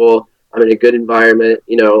meaningful. I'm in a good environment,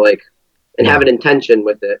 like, and have yeah, an intention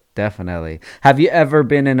with it. definitely. Have you ever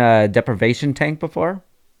been in a deprivation tank before?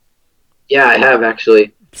 Yeah, I have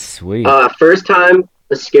actually. Sweet. First time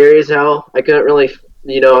was scary as hell. I couldn't really.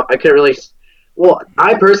 Well,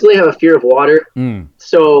 I personally have a fear of water, Mm.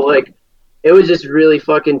 so like, it was just really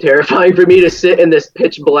fucking terrifying for me to sit in this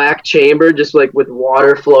pitch black chamber just like with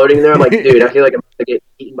water floating there. I'm like, dude, I feel like I'm gonna get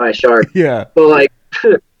eaten by a shark. Yeah. But like,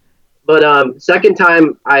 but second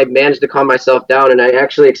time I managed to calm myself down and I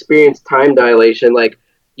actually experienced time dilation. Like,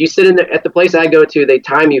 you sit in there at the place I go to, they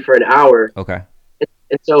time you for an hour, Okay.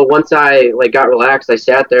 and so once I like got relaxed, I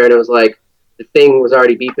sat there and it was like the thing was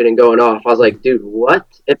already beeping and going off. I was like, dude, what?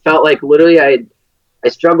 It felt like literally I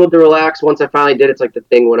struggled to relax. Once I finally did, it's like the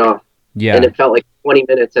thing went off, and Yeah. it felt like 20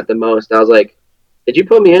 minutes at the most. I was like, did you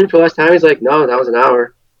put me in for less time? He's like, no, that was an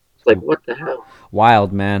hour. It's like, what the hell?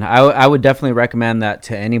 Wild, man. I would definitely recommend that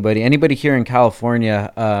to anybody. Anybody here in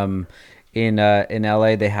California, in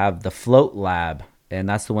LA, they have the Float Lab, and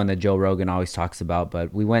that's the one that Joe Rogan always talks about.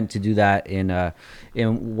 But we went to do that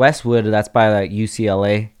in Westwood. That's by like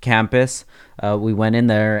UCLA campus. We went in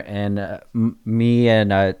there, and me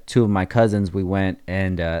and two of my cousins, we went,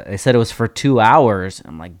 and they said it was for 2 hours.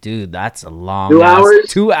 I'm like, dude, that's a long Two ass hours?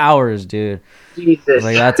 2 hours, dude. Jesus.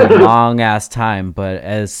 Like that's a long ass time, but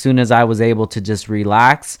as soon as I was able to just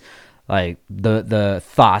relax, like the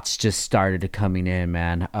thoughts just started coming in,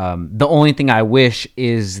 man. The only thing I wish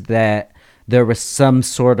is that there was some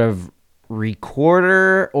sort of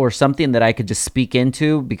recorder or something that I could just speak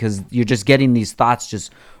into, because you're just getting these thoughts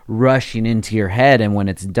just rushing into your head, and when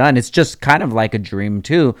it's done, it's just kind of like a dream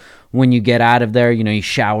too. When you get out of there, you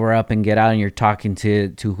shower up and get out and you're talking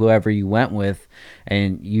to whoever you went with,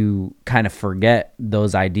 and you kind of forget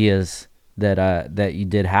those ideas that you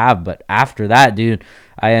did have. But after that, dude,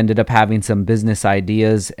 I ended up having some business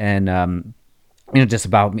ideas, and just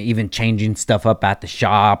about me even changing stuff up at the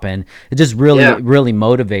shop, and it's just really Yeah. really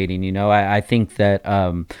motivating. I think that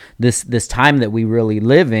this time that we really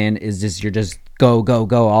live in is just, you're just go go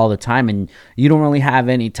go all the time, and you don't really have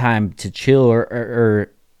any time to chill or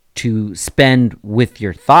to spend with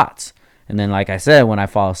your thoughts. And then, like I said, when I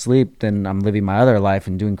fall asleep, then I'm living my other life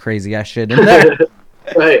and doing crazy ass shit in there,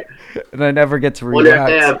 Right. and I never get to Wonder if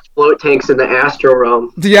they relax. have float tanks in the astral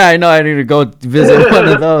realm. Yeah, I know. I need to go visit one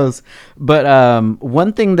of those. But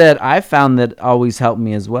one thing that I found that always helped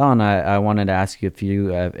me as well, and I wanted to ask you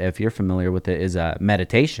if you're familiar with it, is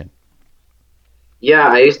meditation. Yeah,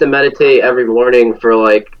 I used to meditate every morning for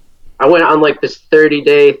like, I went on like this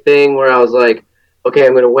 30-day thing where I was like, okay,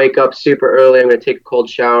 I'm going to wake up super early. I'm going to take a cold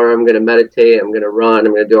shower. I'm going to meditate. I'm going to run.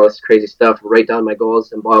 I'm going to do all this crazy stuff, write down my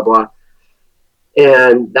goals and blah, blah.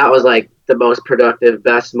 And that was like the most productive,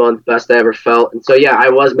 best month, best I ever felt. And so, yeah, I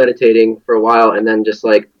was meditating for a while. And then just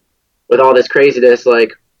like with all this craziness,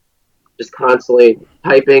 like just constantly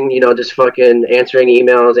typing, just fucking answering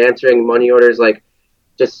emails, answering money orders, like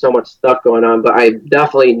just so much stuff going on. But I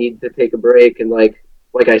definitely need to take a break. And like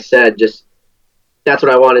I said, just that's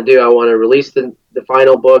what I want to do. I want to release the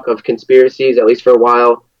final book of conspiracies, at least for a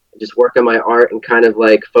while, just work on my art and kind of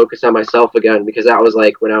like focus on myself again, because that was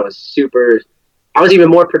like when I was even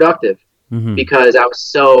more productive Mm-hmm. because I was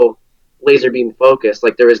so laser beam focused.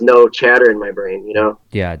 Like there was no chatter in my brain, you know?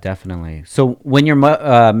 Yeah, definitely. So when you're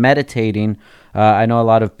meditating, I know a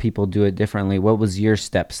lot of people do it differently. What was your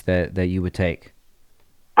steps that you would take?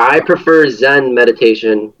 I prefer Zen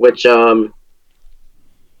meditation, which, so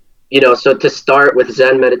to start with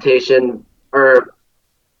Zen meditation, or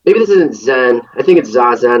maybe this isn't Zen. I think it's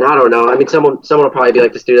Zazen. I don't know. I mean, someone will probably be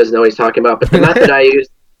like, this dude doesn't know what he's talking about. But the method I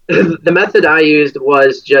used, the method I used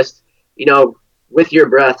was just, with your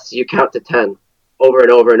breaths, you count to 10 over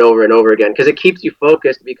and over and over and over again, because it keeps you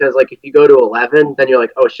focused. Because like if you go to 11, then you're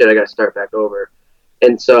like, oh shit, I got to start back over.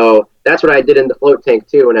 And so that's what I did in the float tank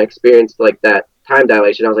too. When I experienced like that time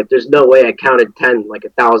dilation, I was like, there's no way I counted 10 like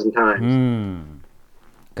 1,000 times. Hmm.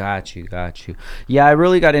 Got you, got you. Yeah, I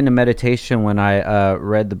really got into meditation when I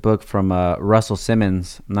read the book from Russell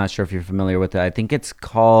Simmons. I'm not sure if you're familiar with it. I think it's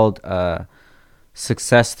called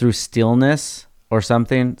Success Through Stillness or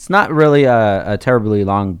something. It's not really a terribly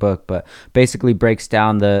long book, but basically breaks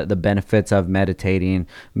down the benefits of meditating.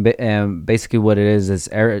 And basically what it is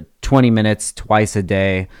 20 minutes twice a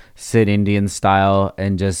day, sit Indian style,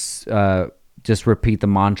 and just repeat the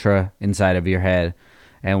mantra inside of your head.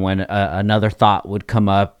 And when another thought would come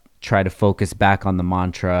up, try to focus back on the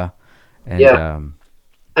mantra. And Yeah.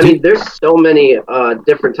 I mean, there's so many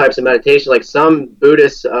different types of meditation. Like some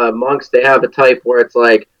Buddhist monks, they have a type where it's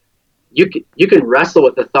like you can wrestle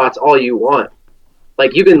with the thoughts all you want.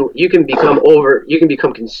 Like you can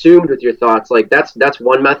become consumed with your thoughts. Like that's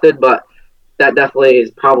one method, but that definitely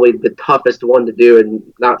is probably the toughest one to do, and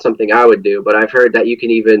not something I would do. But I've heard that you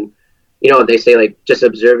can even, they say like just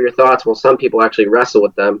observe your thoughts. Well, some people actually wrestle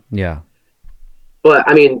with them. yeah. But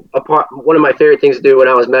I mean, one of my favorite things to do when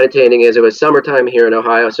I was meditating is it was summertime here in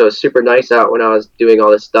Ohio, so it was super nice out when I was doing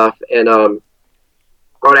all this stuff, and I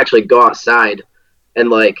would actually go outside and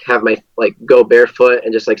like have my like go barefoot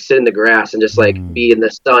and just like sit in the grass and just like be in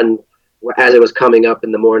the sun as it was coming up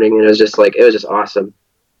in the morning, and it was just awesome.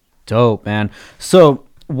 Dope, man. So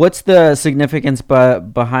what's the significance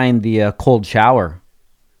behind the cold shower?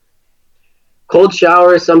 Cold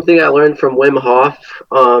shower is something I learned from Wim Hof.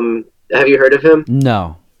 Have you heard of him?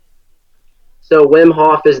 No. So Wim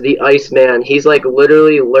Hof is the Iceman. He's like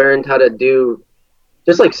literally learned how to do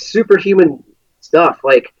just like superhuman stuff.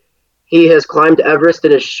 Like he has climbed Everest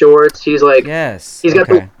in his shorts. Yes. He's got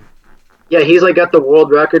Okay. he's like got the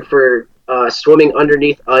world record for swimming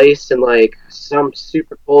underneath ice and like some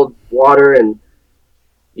super cold water. And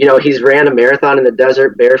he's ran a marathon in the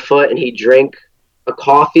desert barefoot, and he drank a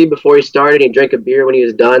coffee before he started. He drank a beer when he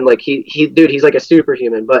was done. Like dude, he's like a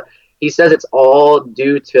superhuman. But he says it's all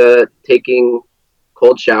due to taking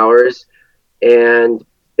cold showers and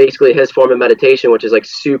basically his form of meditation, which is like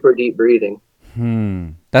super deep breathing.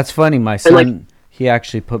 That's funny. My And like, son, he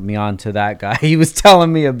actually put me on to that guy. He was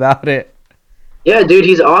telling me about it. yeah, dude,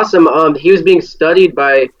 he's awesome. He was being studied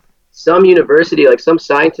by some university, like some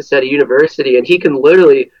scientist at a university, and he can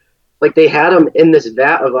literally, like, they had him in this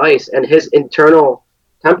vat of ice, and his internal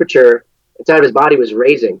temperature inside of his body was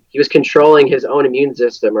raising. He was controlling his own immune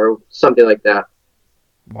system or something like that.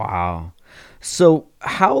 Wow. So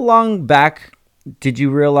how long back did you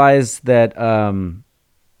realize that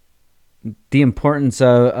the importance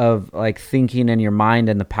of like thinking in your mind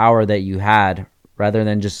and the power that you had rather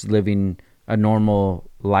than just living a normal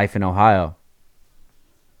life in Ohio?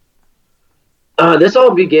 This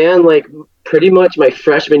all began like pretty much my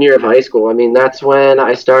freshman year of high school. I mean, that's when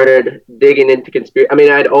I started digging into conspiracy. I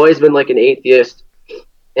mean, I'd always been like an atheist,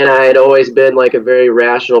 and I had always been like a very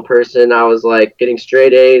rational person. I was like getting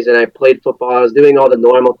straight A's, and I played football. I was doing all the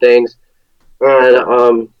normal things, and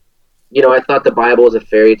I thought the Bible was a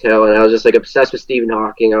fairy tale, and I was just like obsessed with Stephen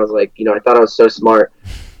Hawking. I was like, I thought I was so smart,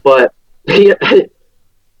 but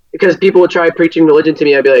because people would try preaching religion to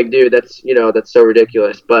me, I'd be like, dude, that's so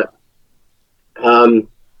ridiculous. But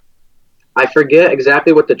I forget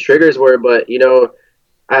exactly what the triggers were, but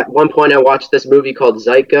at one point I watched this movie called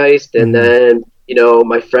Zeitgeist, and then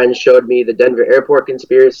my friend showed me the Denver airport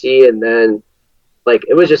conspiracy, and then like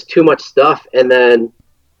it was just too much stuff, and then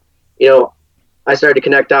I started to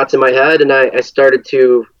connect dots in my head, and I started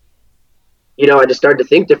to I just started to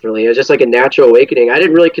think differently. It was just like a natural awakening. I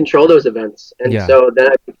didn't really control those events, and Yeah. so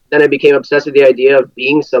then I became obsessed with the idea of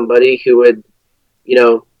being somebody who would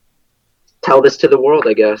tell this to the world,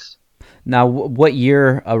 I guess. Now, what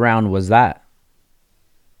year around was that?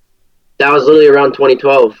 That was literally around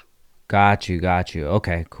 2012. Got you, got you.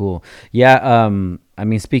 Okay, cool. Yeah, I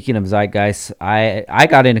mean, speaking of zeitgeist, I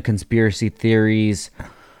got into conspiracy theories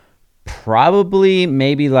probably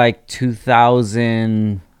maybe like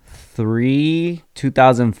 2013 2003,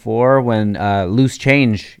 2004, when Loose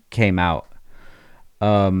Change came out.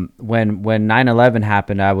 When 9/11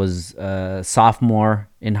 happened, I was a sophomore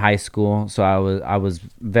in high school, so I was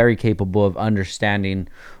very capable of understanding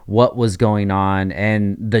what was going on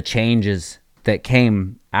and the changes that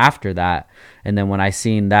came after that. And then when I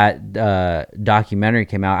seen that documentary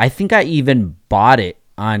came out, I think I even bought it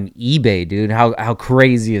on eBay, dude. How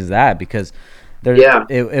crazy is that? Because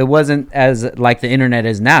it wasn't as like the internet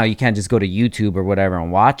is now. You can't just go to YouTube or whatever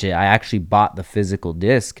and watch it. I actually bought the physical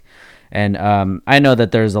disc. And I know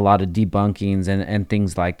that there's a lot of debunkings and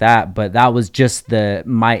things like that, but that was just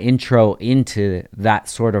my intro into that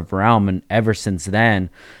sort of realm. And ever since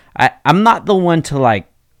then, I'm not the one to like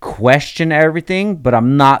question everything, but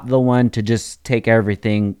I'm not the one to just take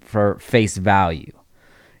everything for face value.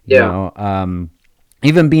 You know,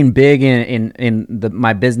 even being big in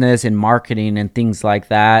my business and marketing and things like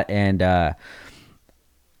that, and I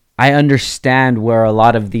understand where a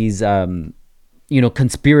lot of these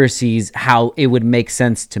conspiracies, how it would make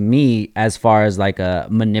sense to me as far as like a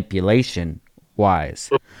manipulation wise.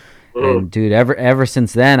 And dude, ever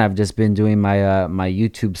since then, I've just been doing my my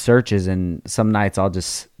YouTube searches, and some nights I'll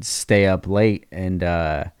just stay up late and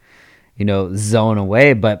zone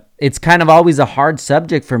away. But it's kind of always a hard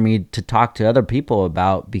subject for me to talk to other people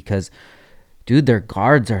about because, dude, their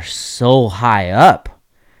guards are so high up.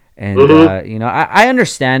 And, I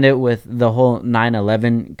understand it with the whole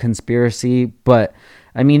 9/11 conspiracy, but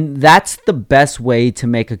I mean, that's the best way to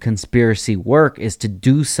make a conspiracy work, is to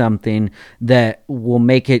do something that will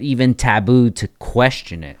make it even taboo to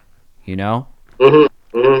question it, you know?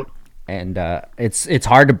 And it's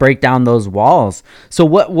hard to break down those walls. So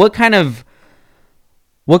what kind of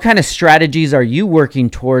strategies are you working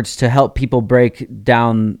towards to help people break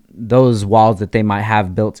down those walls that they might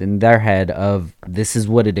have built in their head of this is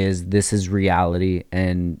what it is, this is reality,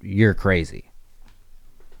 and you're crazy?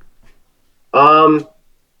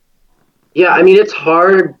 Yeah, I mean, it's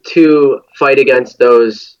hard to fight against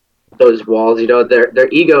those walls. They're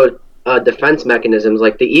ego defense mechanisms.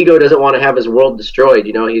 Like, the ego doesn't want to have his world destroyed.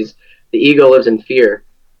 The ego lives in fear.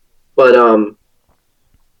 But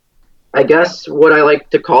I guess what I like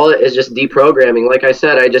to call it is just deprogramming. Like I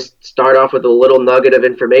said, I just start off with a little nugget of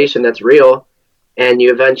information that's real, and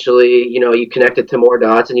you eventually, you connect it to more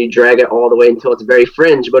dots, and you drag it all the way until it's very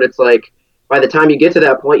fringe. But it's like, by the time you get to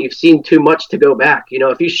that point, you've seen too much to go back.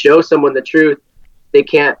 If you show someone the truth, they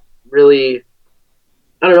can't really,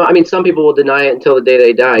 I don't know. I mean, some people will deny it until the day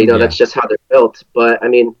they die. That's just how they're built. But I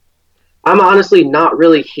mean, I'm honestly not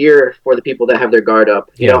really here for the people that have their guard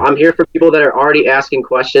up. I'm here for people that are already asking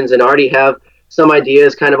questions and already have some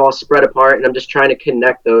ideas kind of all spread apart, and I'm just trying to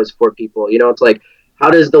connect those for people. It's like,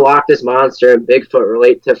 how does the Loch Ness Monster and Bigfoot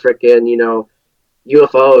relate to frickin',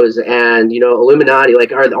 UFOs and, Illuminati?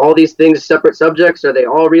 Like, are all these things separate subjects? Are they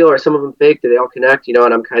all real? Are some of them fake? Do they all connect? And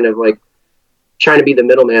I'm kind of like trying to be the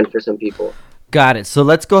middleman for some people. Got it. So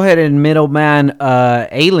let's go ahead and middleman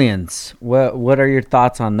aliens. What are your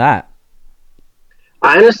thoughts on that?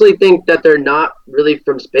 I honestly think that they're not really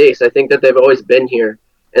from space. I think that they've always been here,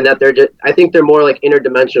 and that I think they're more like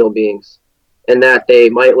interdimensional beings, and that they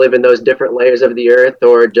might live in those different layers of the earth,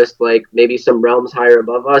 or just like maybe some realms higher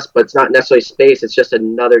above us, but it's not necessarily space. It's just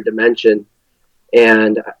another dimension.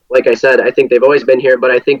 And like I said, I think they've always been here, but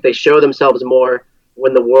I think they show themselves more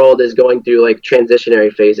when the world is going through like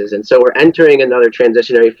transitionary phases. And so we're entering another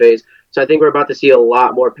transitionary phase. So I think we're about to see a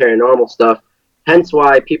lot more paranormal stuff, hence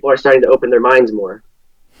why people are starting to open their minds more.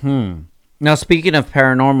 Now, speaking of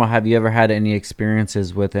paranormal, have you ever had any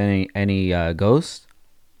experiences with any ghosts?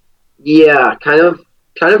 Yeah, kind of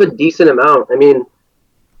a decent amount. I mean,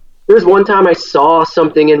 there was one time I saw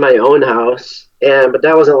something in my own house, but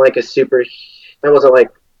that wasn't like I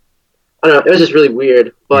don't know, it was just really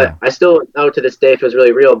weird. But yeah. I still don't know to this day if it was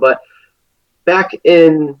really real. But back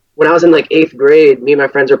when I was in like 8th grade, me and my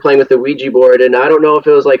friends were playing with the Ouija board, and I don't know if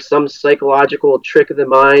it was like some psychological trick of the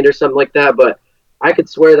mind or something like that, but I could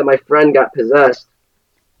swear that my friend got possessed,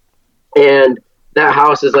 and that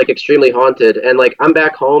house is like extremely haunted. And like, I'm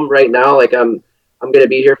back home right now, like I'm gonna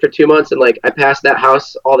be here for 2 months, and like I pass that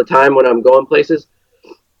house all the time when I'm going places,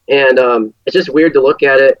 and it's just weird to look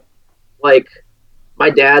at it. Like,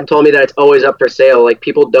 my dad told me that it's always up for sale. Like,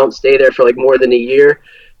 people don't stay there for like more than a year.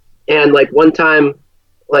 And like, one time,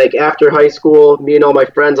 like after high school, me and all my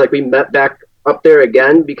friends, like, we met back up there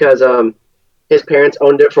again because his parents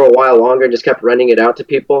owned it for a while longer and just kept renting it out to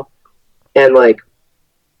people. And like,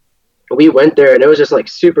 we went there, and it was just like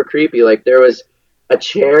super creepy. Like, there was a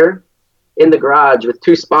chair in the garage with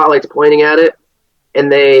 2 spotlights pointing at it, and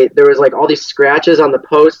there was like all these scratches on the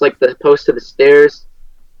post, like the post to the stairs.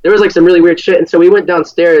 there was like some really weird shit. And so we went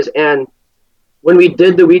downstairs, and when we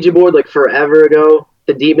did the Ouija board like forever ago,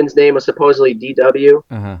 the demon's name was supposedly DW.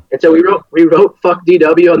 Uh-huh. And so we wrote fuck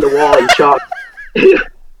DW on the wall in chalk.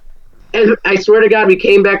 And I swear to God, we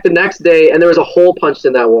came back the next day and there was a hole punched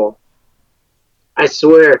in that wall. I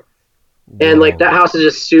swear. And like that house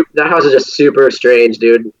is just super strange,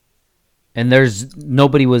 dude. And there's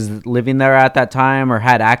nobody was living there at that time or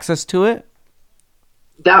had access to it?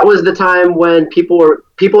 That was the time when people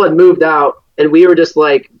had moved out, and we were just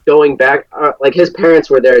like going back, like his parents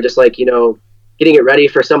were there just like, you know, getting it ready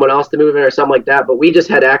for someone else to move in or something like that, but we just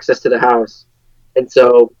had access to the house. And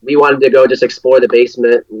so we wanted to go just explore the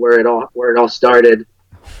basement where it all started.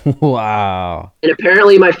 Wow. And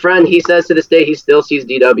apparently my friend, he says to this day he still sees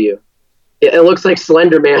DW. It looks like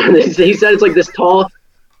Slender Man. He said it's like this tall,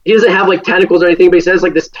 he doesn't have like tentacles or anything, but he says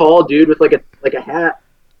like this tall dude with like a hat,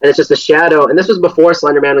 and it's just a shadow. And this was before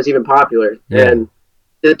Slender Man was even popular. Yeah. And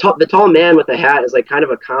the tall man with a hat is like kind of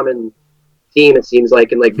a common theme, it seems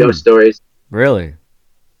like, in like ghost stories. Really?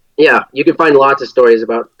 Yeah, you can find lots of stories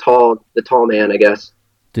about the tall man, I guess.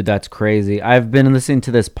 Dude, that's crazy. I've been listening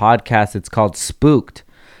to this podcast. It's called Spooked,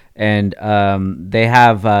 and they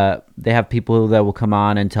have people that will come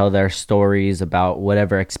on and tell their stories about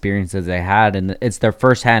whatever experiences they had, and it's their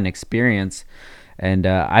firsthand experience. And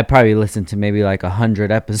I probably listened to maybe like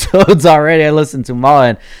 100 episodes already. I listened to them all,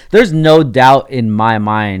 and there's no doubt in my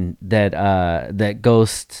mind that that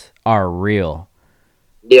ghosts are real.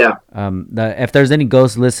 Yeah. If there's any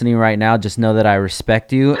ghosts listening right now, just know that I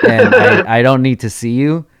respect you, and I don't need to see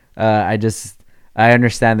you. I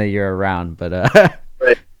understand that you're around, but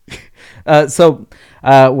right. So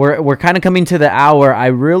we're kind of coming to the hour. I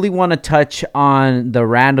really want to touch on the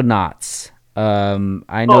Randonauts.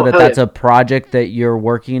 I know that's a project that you're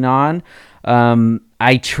working on.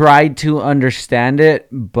 I tried to understand it,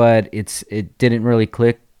 but it didn't really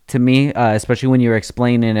click to me, especially when you were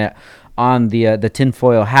explaining it on the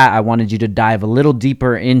tinfoil hat. I wanted you to dive a little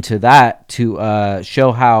deeper into that to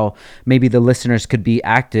show how maybe the listeners could be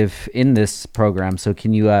active in this program. So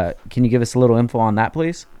can you give us a little info on that,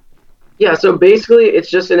 please? Yeah, so basically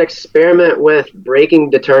it's just an experiment with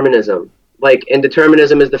breaking determinism. And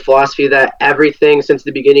determinism is the philosophy that everything since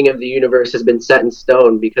the beginning of the universe has been set in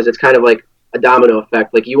stone, because it's kind of like a domino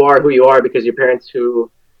effect. Like, you are who you are because your parents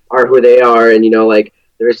who are who they are, and, you know, like,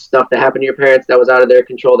 there's stuff that happened to your parents that was out of their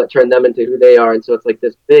control that turned them into who they are. And so it's like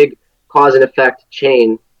this big cause and effect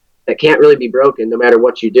chain that can't really be broken no matter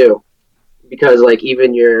what you do. Because, like,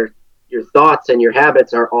 even your thoughts and your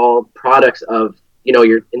habits are all products of, you know,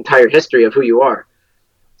 your entire history of who you are.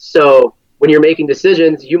 So when you're making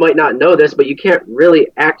decisions, you might not know this, but you can't really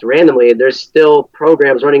act randomly. There's still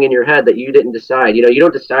programs running in your head that you didn't decide. You know, you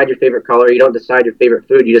don't decide your favorite color. You don't decide your favorite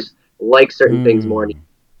food. You just like certain things more. And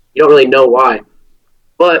you don't really know why.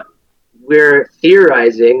 But we're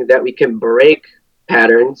theorizing that we can break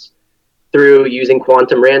patterns through using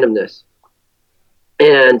quantum randomness.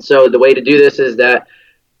 And so the way to do this is that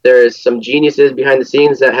there's some geniuses behind the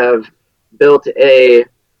scenes that have built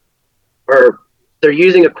they're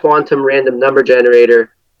using a quantum random number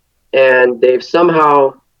generator, and they've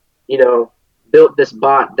somehow, you know, built this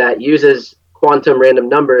bot that uses quantum random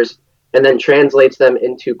numbers and then translates them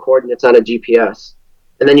into coordinates on a GPS.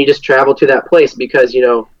 And then you just travel to that place because, you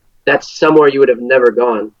know, that's somewhere you would have never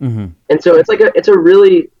gone. Mm-hmm. And so it's a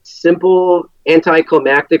really simple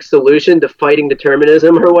anticlimactic solution to fighting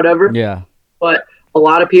determinism or whatever. Yeah. But a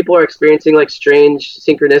lot of people are experiencing like strange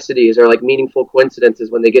synchronicities or like meaningful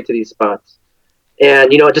coincidences when they get to these spots.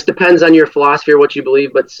 And, you know, it just depends on your philosophy or what you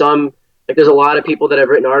believe. But there's a lot of people that have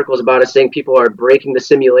written articles about it saying people are breaking the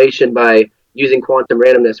simulation by using quantum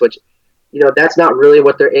randomness, which, you know, that's not really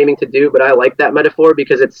what they're aiming to do, but I like that metaphor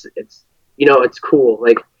because it's you know, it's cool.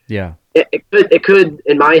 Like, yeah, it could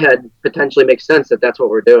in my head potentially make sense that that's what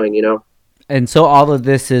we're doing, you know. And so all of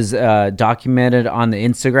this is documented on the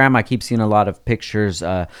Instagram. I keep seeing a lot of pictures.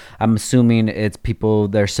 I'm assuming it's people,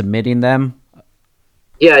 they're submitting them.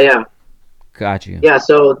 Yeah. Got you. Yeah.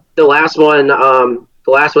 So the last one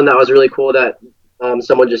that was really cool that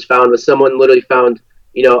someone just found was someone literally found,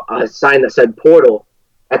 you know, a sign that said portal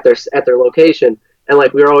at their location. And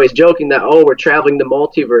like, we were always joking that, oh, we're traveling the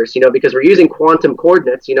multiverse, you know, because we're using quantum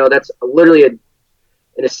coordinates, you know, that's literally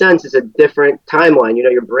in a sense, it's a different timeline. You know,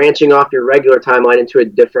 you're branching off your regular timeline into a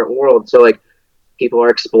different world. So like, people are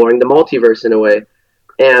exploring the multiverse in a way.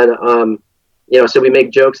 And, you know, so we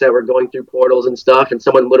make jokes that we're going through portals and stuff, and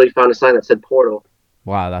someone literally found a sign that said portal.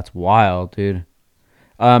 Wow. That's wild, dude.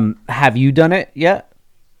 Have you done it yet?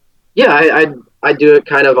 Yeah, I do it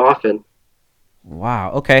kind of often.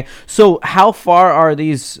 Wow. Okay. So how far are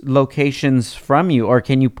these locations from you, or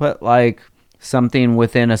can you put like something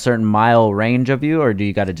within a certain mile range of you, or do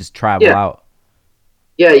you got to just travel Yeah. out?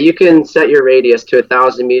 Yeah, you can set your radius to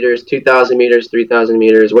 1,000 meters, 2,000 meters, 3,000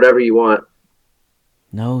 meters, whatever you want.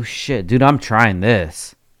 No shit, dude. I'm trying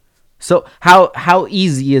this. So how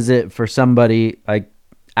easy is it for somebody like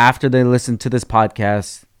after they listen to this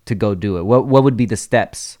podcast to go do it? What would be the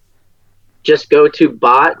steps? Just go to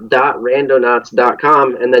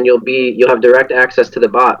bot.randonauts.com and then you'll have direct access to the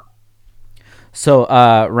bot. So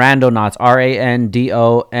Randonauts,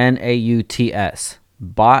 Randonauts,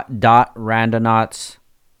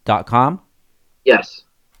 bot.randonauts.com. Yes.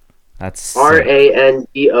 That's sick.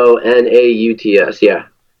 Randonauts. Yeah.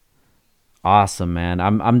 Awesome, man.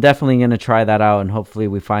 I'm definitely gonna try that out, and hopefully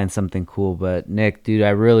we find something cool. But Nick, dude, I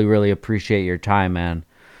really really appreciate your time, man.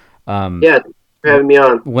 Yeah. Thanks for having me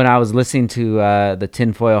on. When I was listening to the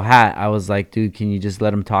tinfoil hat, I was like, dude, can you just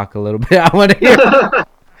let him talk a little bit? I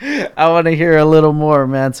want to hear a little more,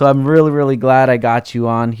 man. So I'm really, really glad I got you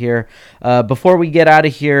on here. Before we get out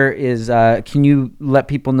of here, can you let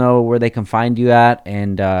people know where they can find you at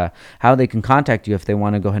and how they can contact you if they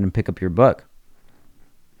want to go ahead and pick up your book?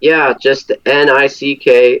 Yeah, just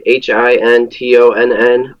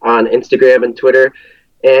NICKHINTONN on Instagram and Twitter.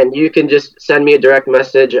 And you can just send me a direct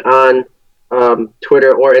message on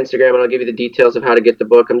Twitter or Instagram, and I'll give you the details of how to get the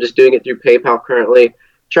book. I'm just doing it through PayPal currently.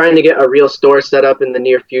 Trying to get a real store set up in the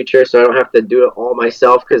near future so I don't have to do it all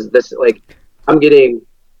myself, because I'm getting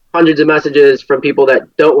hundreds of messages from people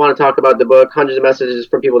that don't want to talk about the book, hundreds of messages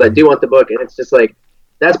from people that do want the book, and it's just like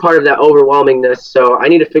that's part of that overwhelmingness. So I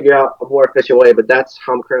need to figure out a more efficient way, but that's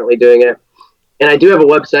how I'm currently doing it. And I do have a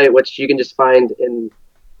website which you can just find in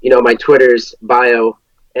my Twitter's bio,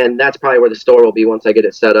 and that's probably where the store will be once I get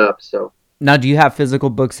it set up. So now, do you have physical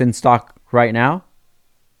books in stock right now?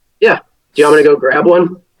 yeah. Do you want me to go grab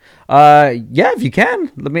one? Yeah, if you can.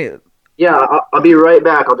 Let me. Yeah, I'll be right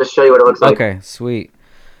back. I'll just show you what it looks like. Okay, sweet.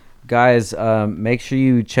 Guys, make sure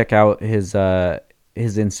you check out his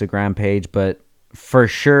Instagram page, but for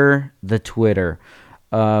sure the Twitter.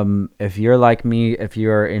 If you're like me, if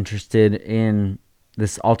you're interested in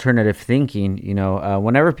this alternative thinking,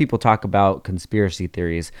 whenever people talk about conspiracy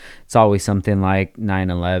theories, it's always something like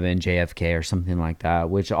 9/11, JFK, or something like that,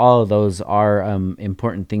 which all of those are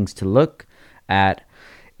important things to look at.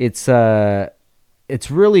 It's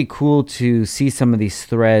really cool to see some of these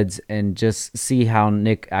threads and just see how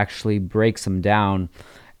Nick actually breaks them down,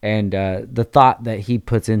 and the thought that he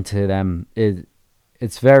puts into them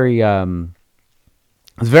it's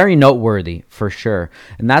very noteworthy for sure.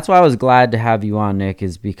 And that's why I was glad to have you on, Nick,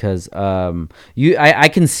 is because I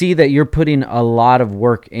can see that you're putting a lot of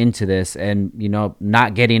work into this and,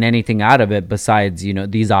 not getting anything out of it besides,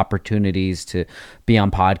 these opportunities to be on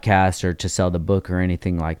podcasts or to sell the book or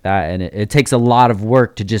anything like that. And it takes a lot of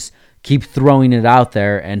work to just keep throwing it out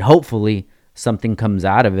there, and hopefully something comes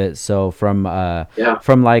out of it. So from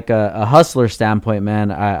like a hustler standpoint,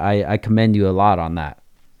 man, I commend you a lot on that.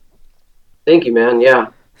 Thank you, man. Yeah.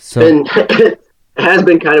 So it has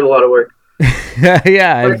been kind of a lot of work.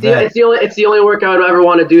 Yeah. But it's the only work I would ever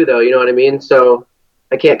want to do, though. You know what I mean? So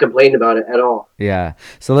I can't complain about it at all. Yeah.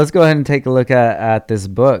 So let's go ahead and take a look at this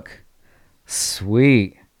book.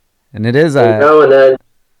 Sweet. And it is and then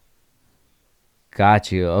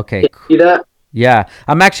got you. Okay. See that? Yeah.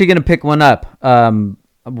 I'm actually going to pick one up.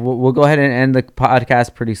 We'll go ahead and end the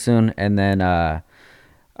podcast pretty soon, and then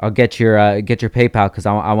I'll get your PayPal, because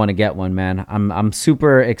I want to get one, man. I'm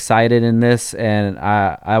super excited in this, and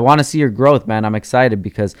I want to see your growth, man. I'm excited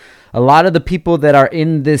because a lot of the people that are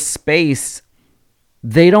in this space,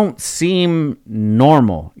 they don't seem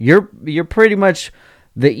normal. You're pretty much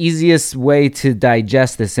the easiest way to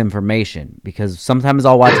digest this information, because sometimes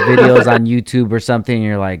I'll watch videos on YouTube or something, and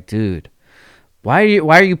you're like, dude, why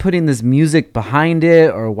are you putting this music behind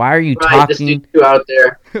it, or why are you talking? Just out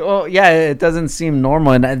there. Well, yeah, it doesn't seem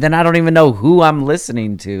normal, and then I don't even know who I'm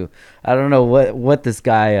listening to. I don't know what this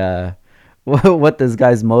guy what this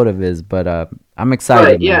guy's motive is, but I'm excited.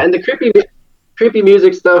 Right, yeah, and the creepy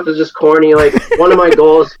music stuff is just corny. Like one of my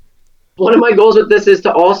goals with this is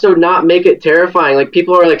to also not make it terrifying. Like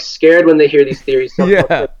people are like scared when they hear these theories. So Yeah.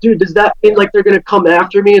 like, dude, does that mean like they're gonna come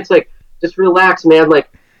after me? It's like, just relax, man. Like,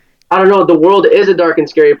 I don't know, the world is a dark and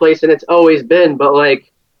scary place, and it's always been, but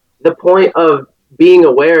like the point of being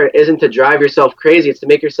aware isn't to drive yourself crazy, it's to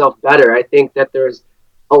make yourself better. I think that there's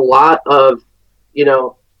a lot of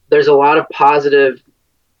positive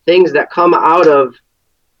things that come out of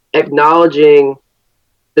acknowledging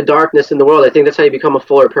the darkness in the world. I think that's how you become a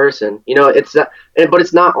fuller person. But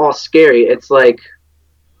it's not all scary. It's like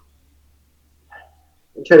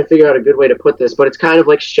I'm trying to figure out a good way to put this, but it's kind of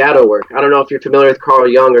like shadow work. I don't know if you're familiar with Carl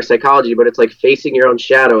Jung or psychology, but it's like facing your own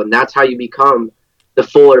shadow, and that's how you become the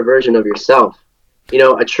fuller version of yourself. You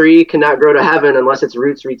know, a tree cannot grow to heaven unless its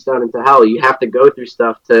roots reach down into hell. You have to go through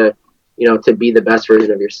stuff to, you know, to be the best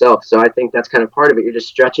version of yourself. So I think that's kind of part of it. You're just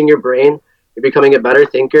stretching your brain. You're becoming a better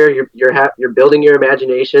thinker. You're building your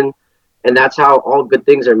imagination, and that's how all good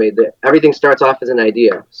things are made. Everything starts off as an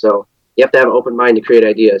idea. So you have to have an open mind to create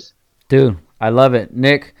ideas. Dude, I love it.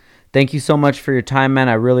 Nick, thank you so much for your time, man.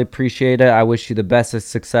 I really appreciate it. I wish you the best of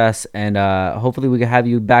success, and hopefully we can have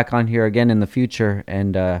you back on here again in the future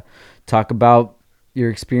and talk about your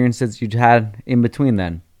experiences you've had in between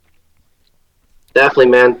then. Definitely,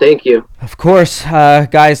 man. Thank you. Of course.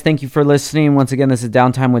 Guys, thank you for listening. Once again, this is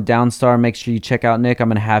Downtime with Downstar. Make sure you check out Nick. I'm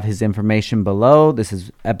going to have his information below. This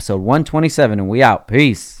is episode 127, and we out.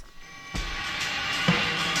 Peace.